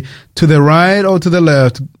day, to the right or to the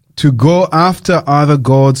left, to go after other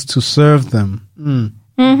gods to serve them.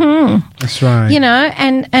 Mm-hmm. That's right.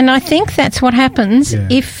 And I think that's what happens Yeah.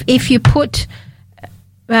 if you put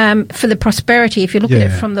for the prosperity, if you look at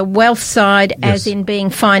it Yeah. from the wealth side, as Yes. in being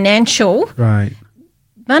financial, Right.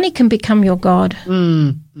 money can become your god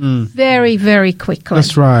very, very quickly.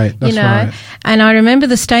 That's right. That's right. And I remember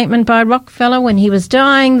the statement by Rockefeller when he was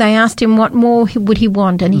dying. They asked him what more would he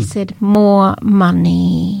want, and he said, "More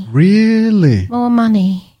money, Really? more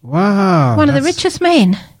money." Wow. One of the richest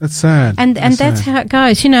men. That's sad. And that's sad. how it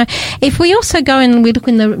goes. If we also go and we look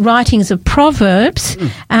in the writings of Proverbs,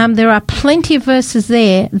 there are plenty of verses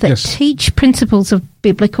there that Yes. teach principles of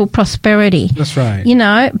biblical prosperity. That's right.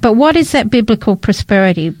 But what is that biblical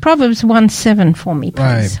prosperity? Proverbs 1:7 for me,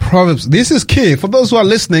 Right. please. Proverbs. This is key. For those who are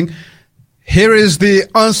listening, here is the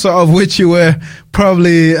answer of which you were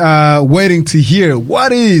probably waiting to hear.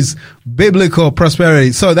 What is biblical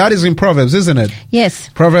prosperity? So that is in Proverbs, isn't it? Yes.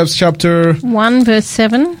 Proverbs chapter 1 verse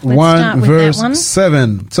 7. Let's 1 start with verse that one.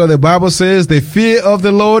 7. So the Bible says, the fear of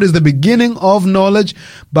the Lord is the beginning of knowledge,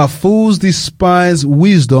 but fools despise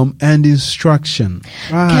wisdom and instruction.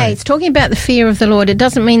 Right. Okay, it's talking about the fear of the Lord. It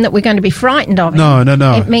doesn't mean that we're going to be frightened of him.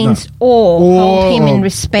 No. It means hold him in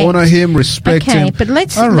respect. Honor him, respect him. Okay, but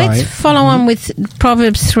let's All right. let's follow on with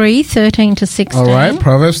Proverbs 3:13 to 16. All right.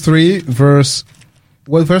 Proverbs 3 verse,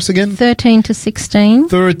 what verse again? 13 to 16.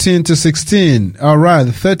 13 to 16. All right.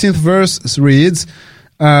 The 13th verse reads,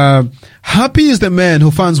 happy is the man who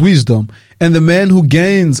finds wisdom and the man who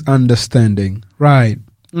gains understanding. Right.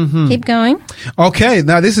 Keep going. Okay.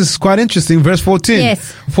 Now this is quite interesting. Verse 14.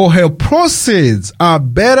 Yes. For her proceeds are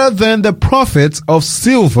better than the profits of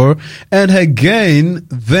silver, and her gain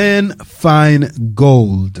than fine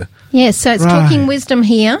gold. Yes, so it's Right. talking wisdom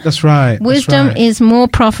here. That's right. Wisdom That's right. is more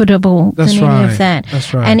profitable That's than any right. of that.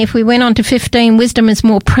 That's right. And if we went on to 15, wisdom is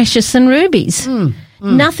more precious than rubies.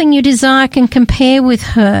 Nothing you desire can compare with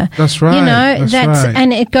her. That's right. That's right.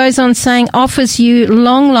 And it goes on saying, offers you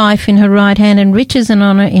long life in her right hand and riches and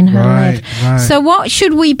honor in her Right, left. right. So what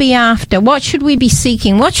should we be after? What should we be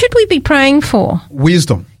seeking? What should we be praying for?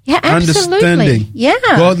 Wisdom. Yeah, absolutely. Understanding. Yeah.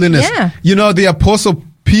 Godliness. Yeah. The Apostle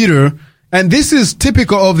Peter, and this is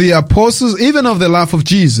typical of the apostles, even of the life of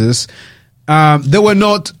Jesus, they were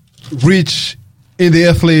not rich in the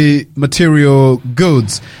earthly material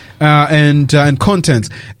goods. And contents.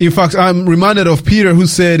 In fact, I'm reminded of Peter who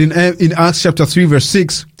said in Acts chapter 3 verse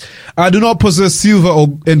 6, I do not possess silver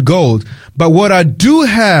and gold, but what I do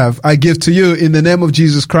have, I give to you in the name of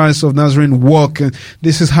Jesus Christ of Nazareth, walk. And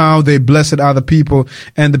this is how they blessed other people.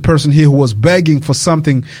 And the person here who was begging for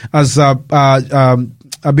something, as, I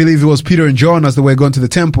believe it was Peter and John as they were going to the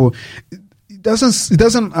temple. It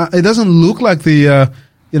doesn't look like the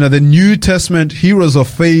New Testament heroes of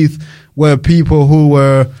faith were people who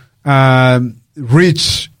were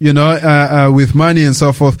rich, with money and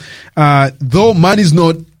so forth. Though money is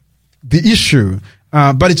not the issue,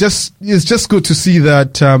 but it's just good to see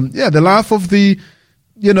that, the life of the,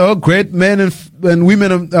 great men and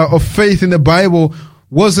women of faith in the Bible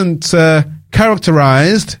wasn't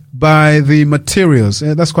characterized by the materials.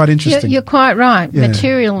 That's quite interesting. You're quite right. Yeah.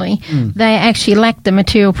 Materially, they actually lacked the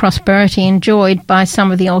material prosperity enjoyed by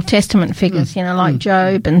some of the Old Testament figures, like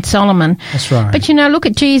Job and Solomon. That's right. But look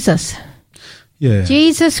at Jesus. Yeah.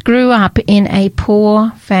 Jesus grew up in a poor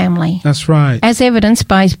family, That's right. as evidenced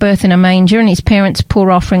by his birth in a manger and his parents' poor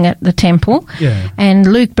offering at the temple. Yeah.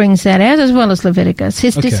 And Luke brings that out, as well as Leviticus.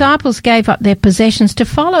 His Okay. disciples gave up their possessions to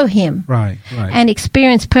follow him. Right. And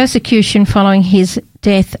experienced persecution following his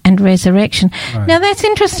death and resurrection. Right. Now that's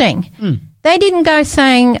interesting. They didn't go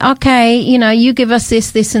saying, okay, you give us this,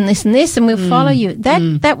 this, and this, and this, and we'll follow you.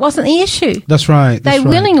 That wasn't the issue. That's right. They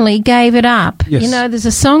willingly gave it up. Yes. There's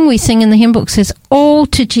a song we sing in the hymn book says, all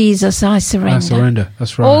to Jesus I surrender. I surrender.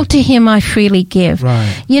 That's right. All to him I freely give.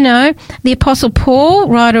 Right. The Apostle Paul,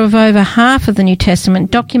 writer of over half of the New Testament,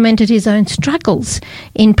 documented his own struggles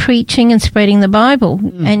in preaching and spreading the Bible.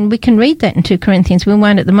 And we can read that in 2 Corinthians. We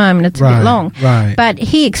won't at the moment. It's a bit long. Right. But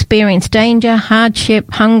he experienced danger,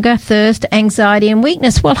 hardship, hunger, thirst, anxiety and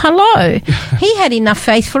weakness. Well, hello. He had enough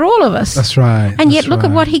faith for all of us. That's right. And yet look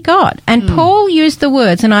at what he got. And Paul used the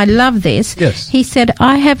words, and I love this. Yes. He said,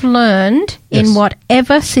 I have learned in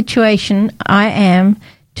whatever situation I am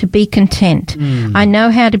to be content. I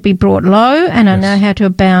know how to be brought low, and I know how to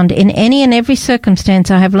abound. In any and every circumstance,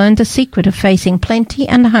 I have learned the secret of facing plenty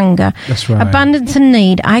and hunger, That's right. abundance and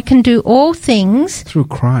need. I can do all things through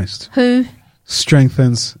Christ who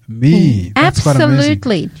strengthens me. That's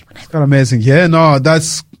absolutely. Quite amazing. Yeah, no,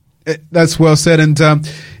 that's well said. And,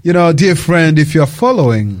 dear friend, if you're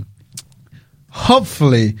following,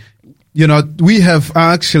 hopefully, we have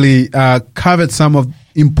actually covered some of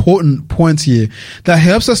important points here that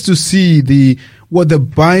helps us to see what the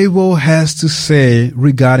Bible has to say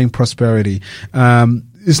regarding prosperity.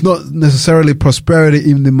 It's not necessarily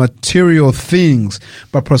prosperity in the material things,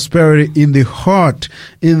 but prosperity in the heart,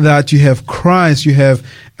 in that you have Christ, you are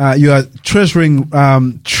treasuring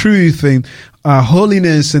truth and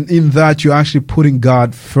holiness, and in that you're actually putting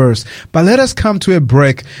God first. But let us come to a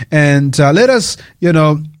break, and let us,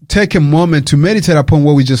 take a moment to meditate upon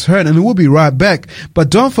what we just heard, and we'll be right back. But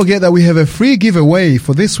don't forget that we have a free giveaway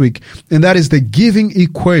for this week, and that is the Giving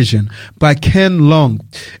Equation by Ken Long.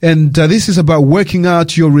 And this is about working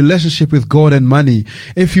out your relationship with God and money.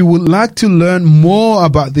 If you would like to learn more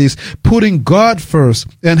about this, putting God first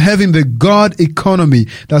and having the God economy,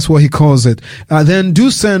 that's what he calls it, then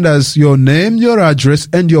do send us your name, your address,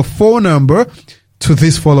 and your phone number to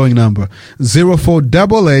this following number: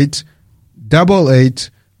 0488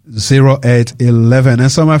 0811.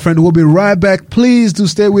 And so, my friend, we'll be right back. Please do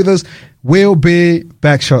stay with us. We'll be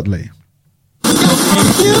back shortly.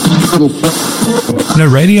 No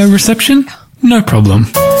radio reception? No problem.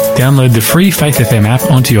 Download the free Faith FM app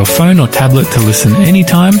onto your phone or tablet to listen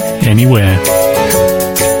anytime, anywhere.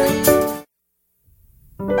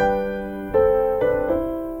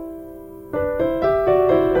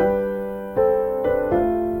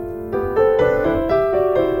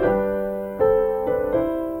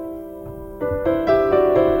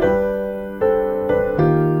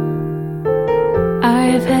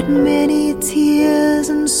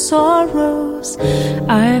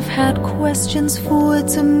 I've had questions for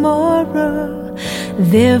tomorrow.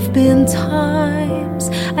 There've been times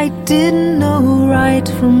I didn't know right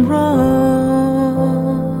from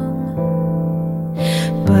wrong.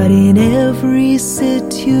 But in every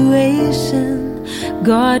situation,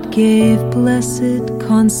 God gave blessed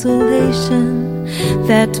consolation,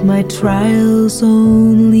 that my trials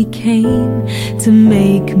only came to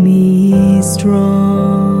make me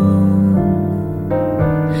strong.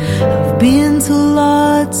 Been to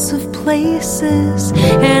lots of places,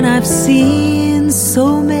 and I've seen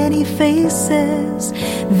so many faces.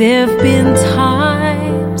 There've been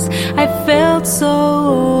times I felt so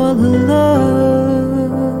all alone.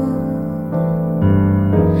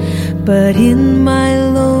 But in my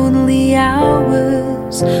lonely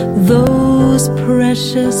hours, those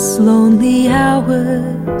precious lonely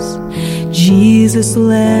hours, Jesus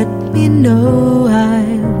let me know I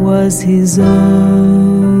was his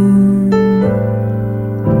own.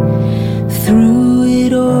 Through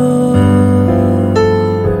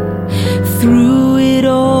it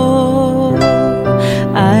all,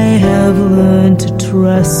 I have learned to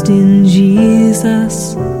trust in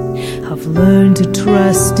Jesus. I've learned to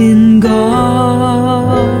trust in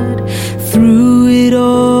God. Through it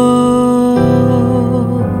all,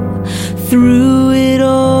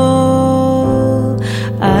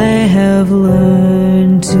 I have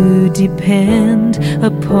learned to depend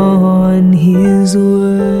upon his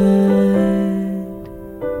word.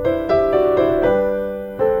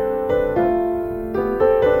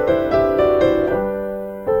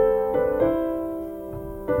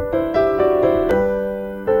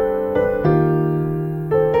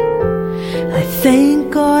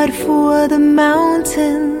 Thank God for the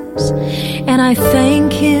mountains, and I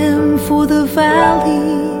thank him for the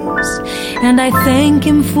valleys, and I thank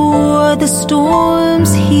him for the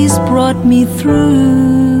storms he's brought me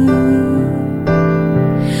through.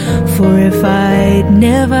 For if I'd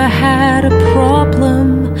never had a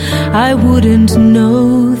problem, I wouldn't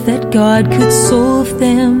know that God could solve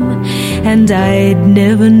them, and I'd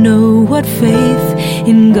never know what faith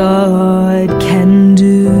in God can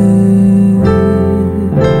do.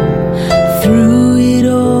 Through it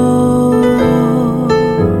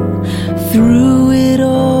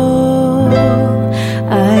all,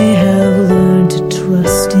 I have learned to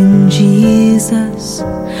trust in Jesus.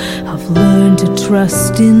 I've learned to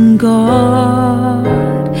trust in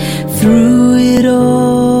God. Through it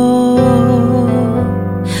all,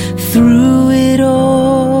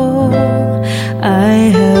 I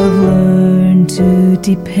have learned to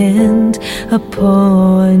depend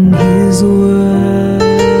upon His word.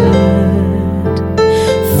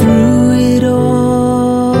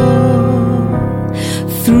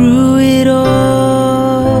 Through it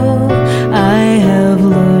all, I have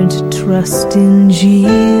learned to trust in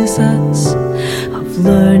Jesus. I've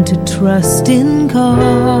learned to trust in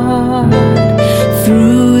God.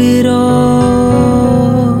 Through it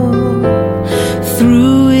all,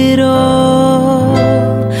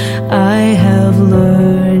 I have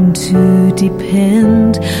learned to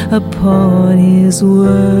depend upon His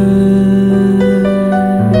word.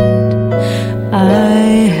 I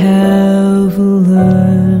have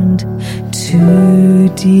learned to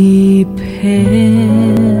depend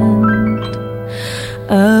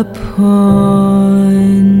upon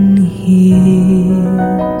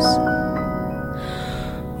His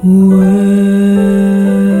word.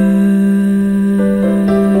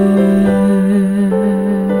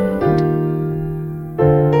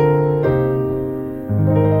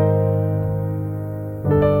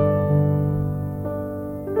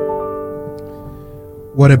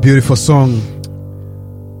 What a beautiful song.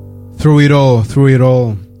 Through it all,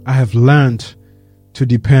 I have learned to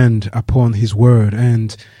depend upon His word.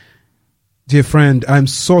 And dear friend, I'm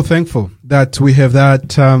so thankful that we have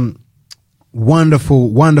that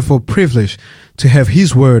wonderful privilege to have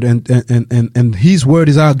His word, and His word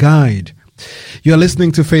is our guide. You are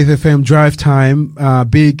listening to Faith FM Drive Time,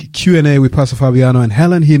 big Q&A with Pastor Fabiano and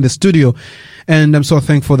Helen here in the studio. And I'm so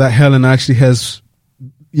thankful that Helen actually has,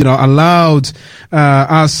 allowed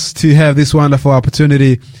us to have this wonderful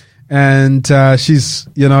opportunity. And she's,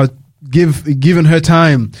 given her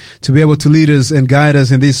time to be able to lead us and guide us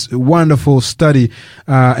in this wonderful study.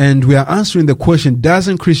 And we are answering the question,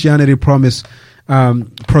 doesn't Christianity promise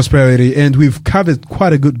prosperity? And we've covered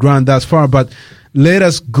quite a good ground thus far, but let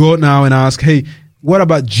us go now and ask, hey, what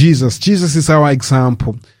about Jesus? Jesus is our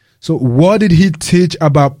example. So what did He teach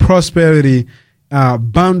about prosperity,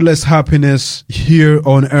 boundless happiness here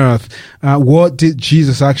on earth? What did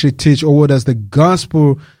Jesus actually teach, or what does the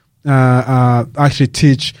gospel actually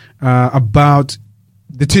teach about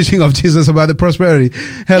the teaching of Jesus about the prosperity?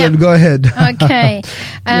 Helen, go ahead. Okay.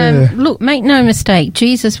 Look, make no mistake,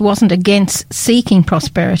 Jesus wasn't against seeking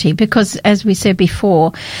prosperity, because as we said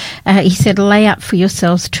before, He said, lay up for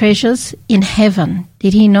yourselves treasures in heaven.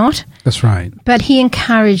 Did He not? That's right. But He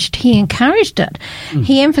encouraged it.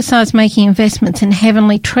 He emphasized making investments in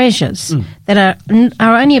heavenly treasures that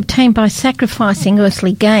are only obtained by sacrificing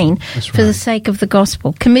earthly gain for the sake of the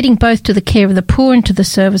gospel, committing both to the care of the poor and to the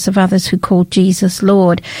service of others who call Jesus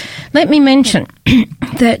Lord. Let me mention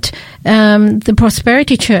that the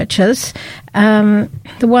prosperity churches, the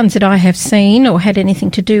ones that I have seen or had anything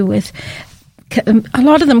to do with, a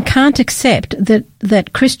lot of them can't accept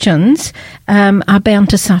that Christians are bound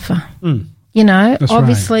to suffer. That's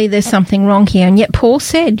obviously there's something wrong here. And yet Paul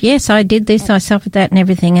said, yes, I did this, I suffered that and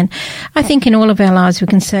everything. And I think in all of our lives we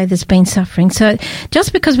can say there's been suffering. So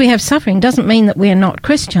just because we have suffering doesn't mean that we're not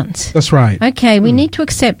Christians. That's right. Okay, we need to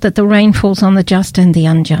accept that the rain falls on the just and the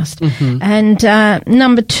unjust. And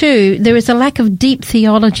number two, there is a lack of deep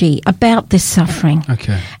theology about this suffering.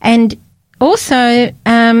 Okay. And also,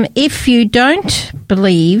 if you don't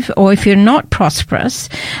believe, or if you're not prosperous,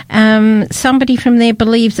 somebody from there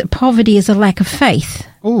believes that poverty is a lack of faith.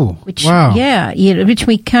 Oh, wow. Yeah, which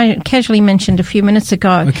we casually mentioned a few minutes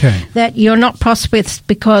ago. Okay. That you're not prosperous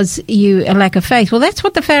because you a lack of faith. Well, that's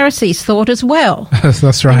what the Pharisees thought as well.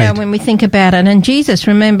 That's right. When we think about it. And Jesus,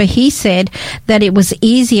 remember, He said that it was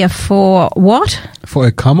easier for what? For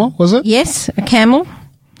a camel, was it? Yes, a camel.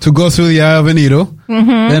 To go through the eye of a needle,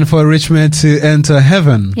 than for a rich man to enter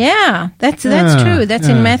heaven. Yeah, that's true. That's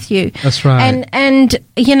in Matthew. That's right. And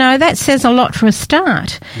that says a lot for a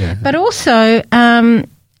start. Yeah. But also,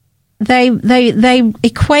 they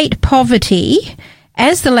equate poverty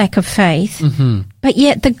as the lack of faith, but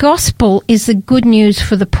yet the gospel is the good news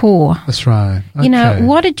for the poor. That's right. Okay.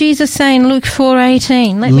 What did Jesus say in Luke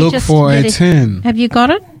 4:18? Luke 4:18. Have you got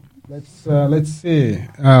it? Let's see.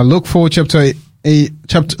 Luke 4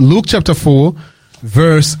 Luke chapter 4,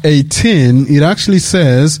 verse 18. It actually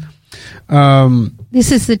says,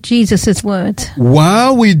 This is Jesus' words.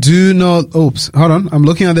 While we do not, hold on, I'm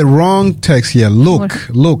looking at the wrong text here.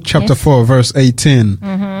 Luke chapter 4, verse 18.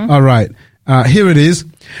 All right. Here it is.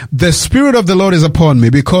 The Spirit of the Lord is upon me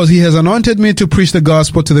because he has anointed me to preach the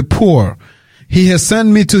gospel to the poor. He has sent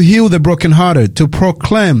me to heal the brokenhearted, to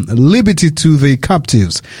proclaim liberty to the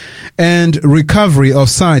captives and recovery of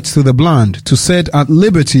sight to the blind, to set at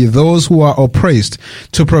liberty those who are oppressed,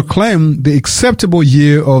 to proclaim the acceptable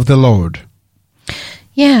year of the Lord.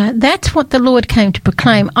 Yeah, that's what the Lord came to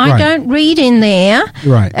proclaim. I don't read in there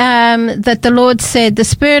that the Lord said, the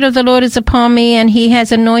Spirit of the Lord is upon me and he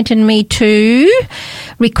has anointed me to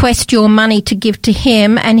request your money to give to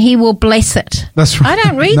him and he will bless it. That's right. I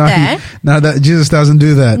don't read that. That Jesus doesn't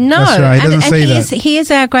do that. No. That's right. He doesn't say that. He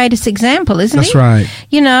is our greatest example, isn't he? That's right.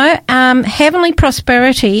 You know, heavenly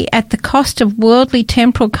prosperity at the cost of worldly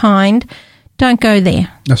temporal kind. Don't go there.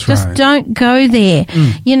 That's right. Just don't go there.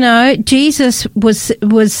 You know, Jesus was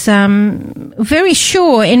very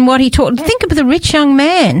sure in what he taught. Think of the rich young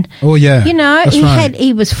man. Oh yeah. You know,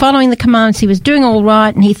 he was following the commandments. He was doing all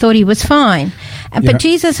right, and he thought he was fine. But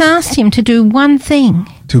Jesus asked him to do one thing: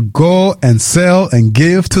 to go and sell and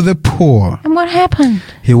give to the poor. And what happened?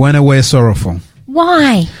 He went away sorrowful.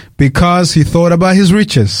 Why? Because he thought about his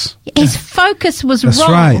riches. His focus was That's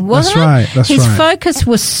wrong, right. wasn't That's it? right. That's His right. focus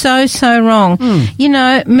was so wrong. You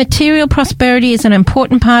know, material prosperity is an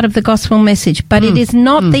important part of the gospel message, but it is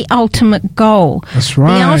not the ultimate goal. That's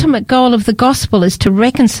right. The ultimate goal of the gospel is to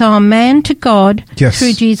reconcile man to God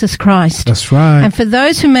through Jesus Christ. That's right. And for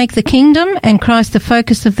those who make the kingdom and Christ the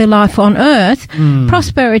focus of their life on earth,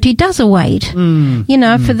 prosperity does await. You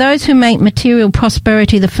know, for those who make material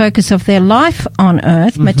prosperity the focus of their life on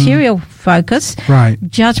earth, material focus,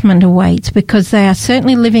 judgment awaits, because they are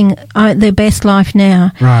certainly living their best life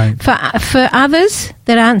now. Right. For others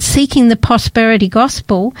that aren't seeking the prosperity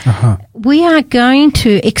gospel, we are going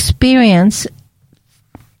to experience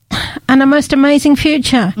a most amazing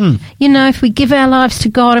future. You know, if we give our lives to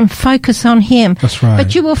God and focus on Him. That's right.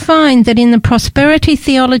 But you will find that in the prosperity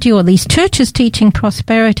theology, or these churches teaching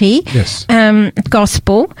prosperity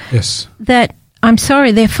gospel, that I'm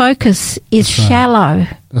sorry, their focus is shallow.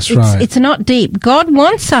 That's right. It's not deep. God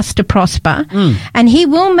wants us to prosper, and He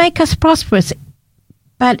will make us prosperous.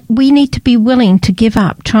 But we need to be willing to give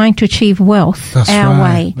up trying to achieve wealth our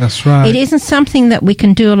way. That's right. It isn't something that we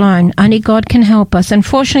can do alone. Only God can help us. And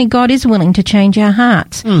fortunately, God is willing to change our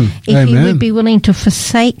hearts. If we would be willing to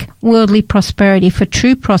forsake worldly prosperity for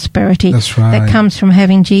true prosperity that comes from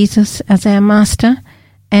having Jesus as our Master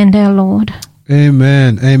and our Lord.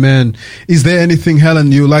 Amen. Amen. Is there anything,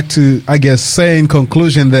 Helen, you would like to, I guess, say in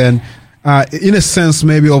conclusion then, in a sense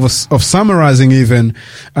maybe of summarizing even,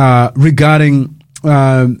 regarding,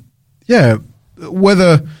 whether,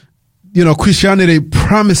 you know, Christianity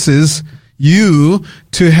promises you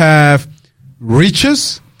to have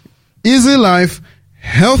riches, easy life,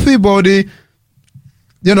 healthy body,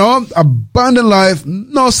 you know, abundant life,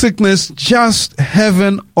 no sickness, just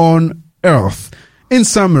heaven on earth. In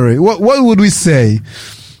summary, what would we say?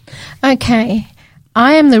 Okay.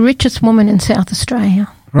 I am the richest woman in South Australia.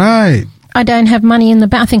 Right. I don't have money in the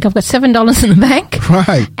bank. I think I've got $7 in the bank.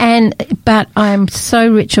 Right. But I'm so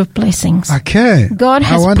rich of blessings. Okay. God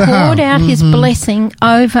has poured out His blessing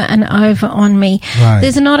over and over on me. Right.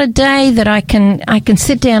 There's not a day that I can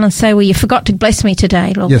sit down and say, well, you forgot to bless me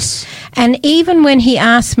today, Lord. Yes. And even when He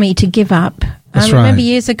asked me to give up, I remember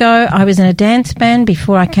years ago, I was in a dance band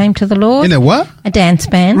before I came to the Lord. In a what? A dance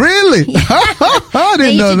band. Really? I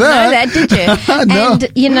didn't know that. You didn't know that, did you? No. And,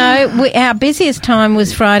 you know, our busiest time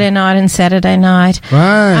was Friday night and Saturday night.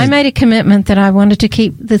 Right. I made a commitment that I wanted to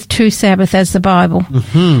keep the true Sabbath as the Bible.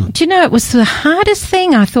 Do you know, it was the hardest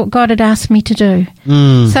thing I thought God had asked me to do.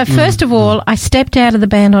 So first of all, I stepped out of the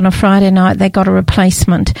band on a Friday night. They got a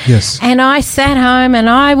replacement. Yes. And I sat home and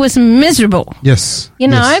I was miserable. Yes. You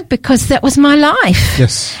know, because that was my life.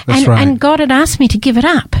 Yes, that's right. And God had asked me to give it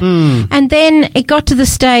up. And then it got to the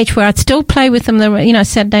stage where I'd still play with them,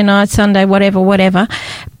 Saturday night, Sunday, whatever.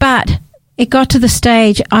 But it got to the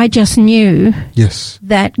stage I just knew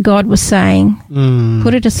that God was saying,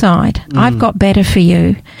 put it aside. I've got better for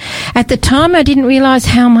you. At the time, I didn't realize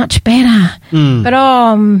how much better. But,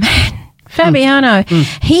 oh, man. Fabiano,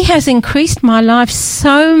 he has increased my life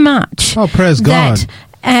so much. Oh, praise God.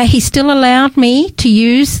 He still allowed me to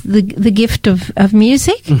use the gift of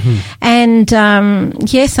music. And,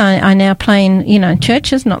 yes, I now play in,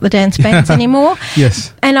 churches, not the dance bands anymore.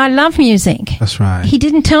 Yes. And I love music. That's right. He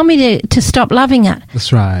didn't tell me to stop loving it.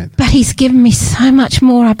 That's right. But He's given me so much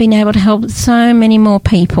more. I've been able to help so many more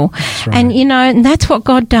people. That's right. And, and that's what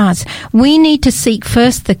God does. We need to seek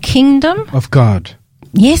first the kingdom of God.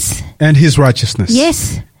 Yes. And his righteousness.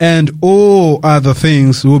 Yes. And all other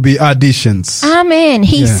things will be additions. Amen.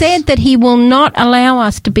 He said that he will not allow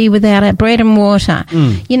us to be without our bread and water.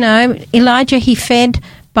 You know, Elijah, he fed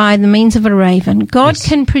by the means of a raven. God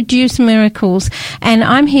can produce miracles, and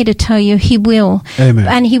I'm here to tell you he will. Amen.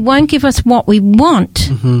 And he won't give us what we want,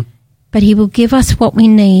 but he will give us what we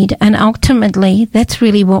need, and ultimately, that's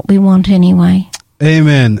really what we want anyway.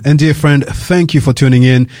 Amen. And dear friend, thank you for tuning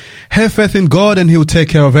in. Have faith in God and he'll take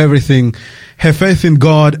care of everything. Have faith in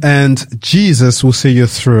God and Jesus will see you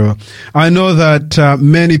through. I know that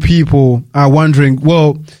many people are wondering,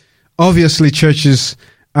 well, obviously churches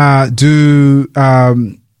do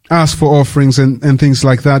ask for offerings and things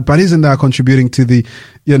like that, but isn't that contributing to the,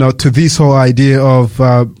 to this whole idea of,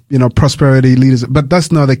 prosperity leaders? But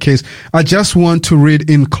that's not the case. I just want to read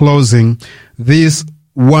in closing this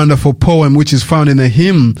wonderful poem which is found in a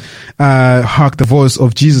hymn, Hark the Voice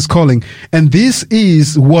of Jesus Calling. And this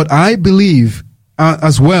is what I believe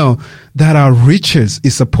as well that our riches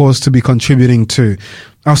is supposed to be contributing to.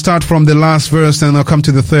 I'll start from the last verse and I'll come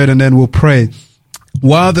to the third and then we'll pray.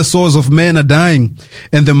 While the souls of men are dying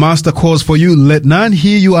and the master calls for you, let none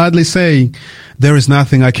hear you idly say, there is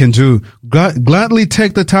nothing I can do. Gladly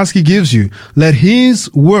take the task he gives you. Let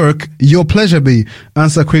his work your pleasure be.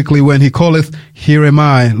 Answer quickly when he calleth, here am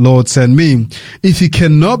I, Lord, send me. If you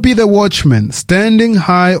cannot be the watchman standing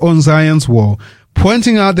high on Zion's wall,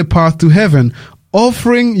 pointing out the path to heaven,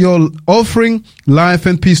 offering life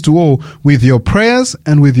and peace to all with your prayers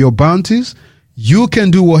and with your bounties, you can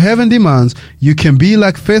do what heaven demands. You can be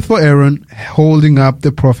like faithful Aaron holding up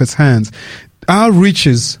the prophet's hands. Our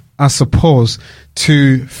riches are supposed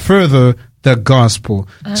to further the gospel,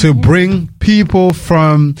 to bring people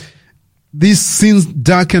from this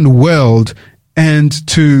sin-darkened world and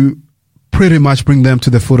to pretty much bring them to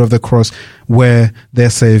the foot of the cross where their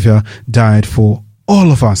Savior died for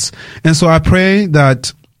all of us. And so I pray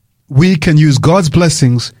that we can use God's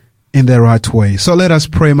blessings in the right way. So let us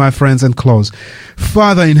pray, my friends, and close.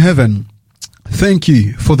 Father in heaven, thank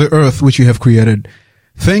you for the earth which you have created.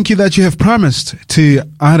 Thank you that you have promised to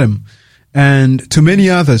Adam and to many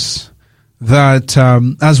others that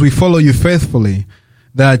as we follow you faithfully,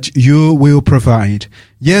 that you will provide.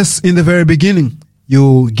 Yes, in the very beginning,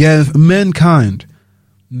 you gave mankind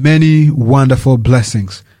many wonderful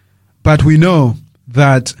blessings. But we know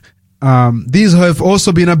that these have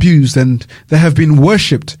also been abused and they have been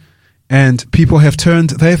worshipped. And people have turned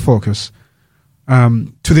their focus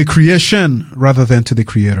to the creation rather than to the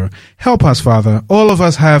Creator. Help us, Father. All of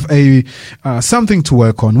us have something to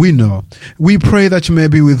work on. We know. We pray that you may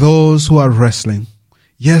be with those who are wrestling.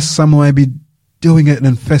 Yes, some might be doing it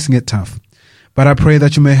and facing it tough. But I pray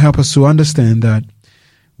that you may help us to understand that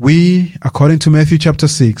we, according to Matthew chapter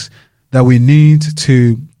 6, that we need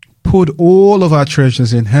to put all of our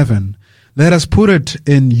treasures in heaven. Let us put it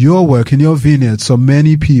in your work, in your vineyard, so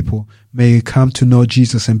many people may come to know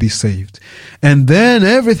Jesus and be saved. And then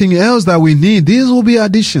everything else that we need, these will be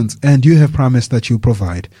additions, and you have promised that you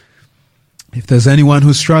provide. If there's anyone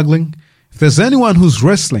who's struggling, if there's anyone who's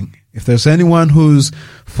wrestling, if there's anyone who's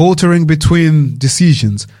faltering between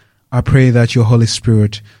decisions, I pray that your Holy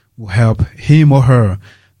Spirit will help him or her.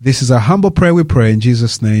 This is a humble prayer we pray in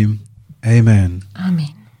Jesus' name. Amen.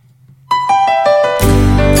 Amen.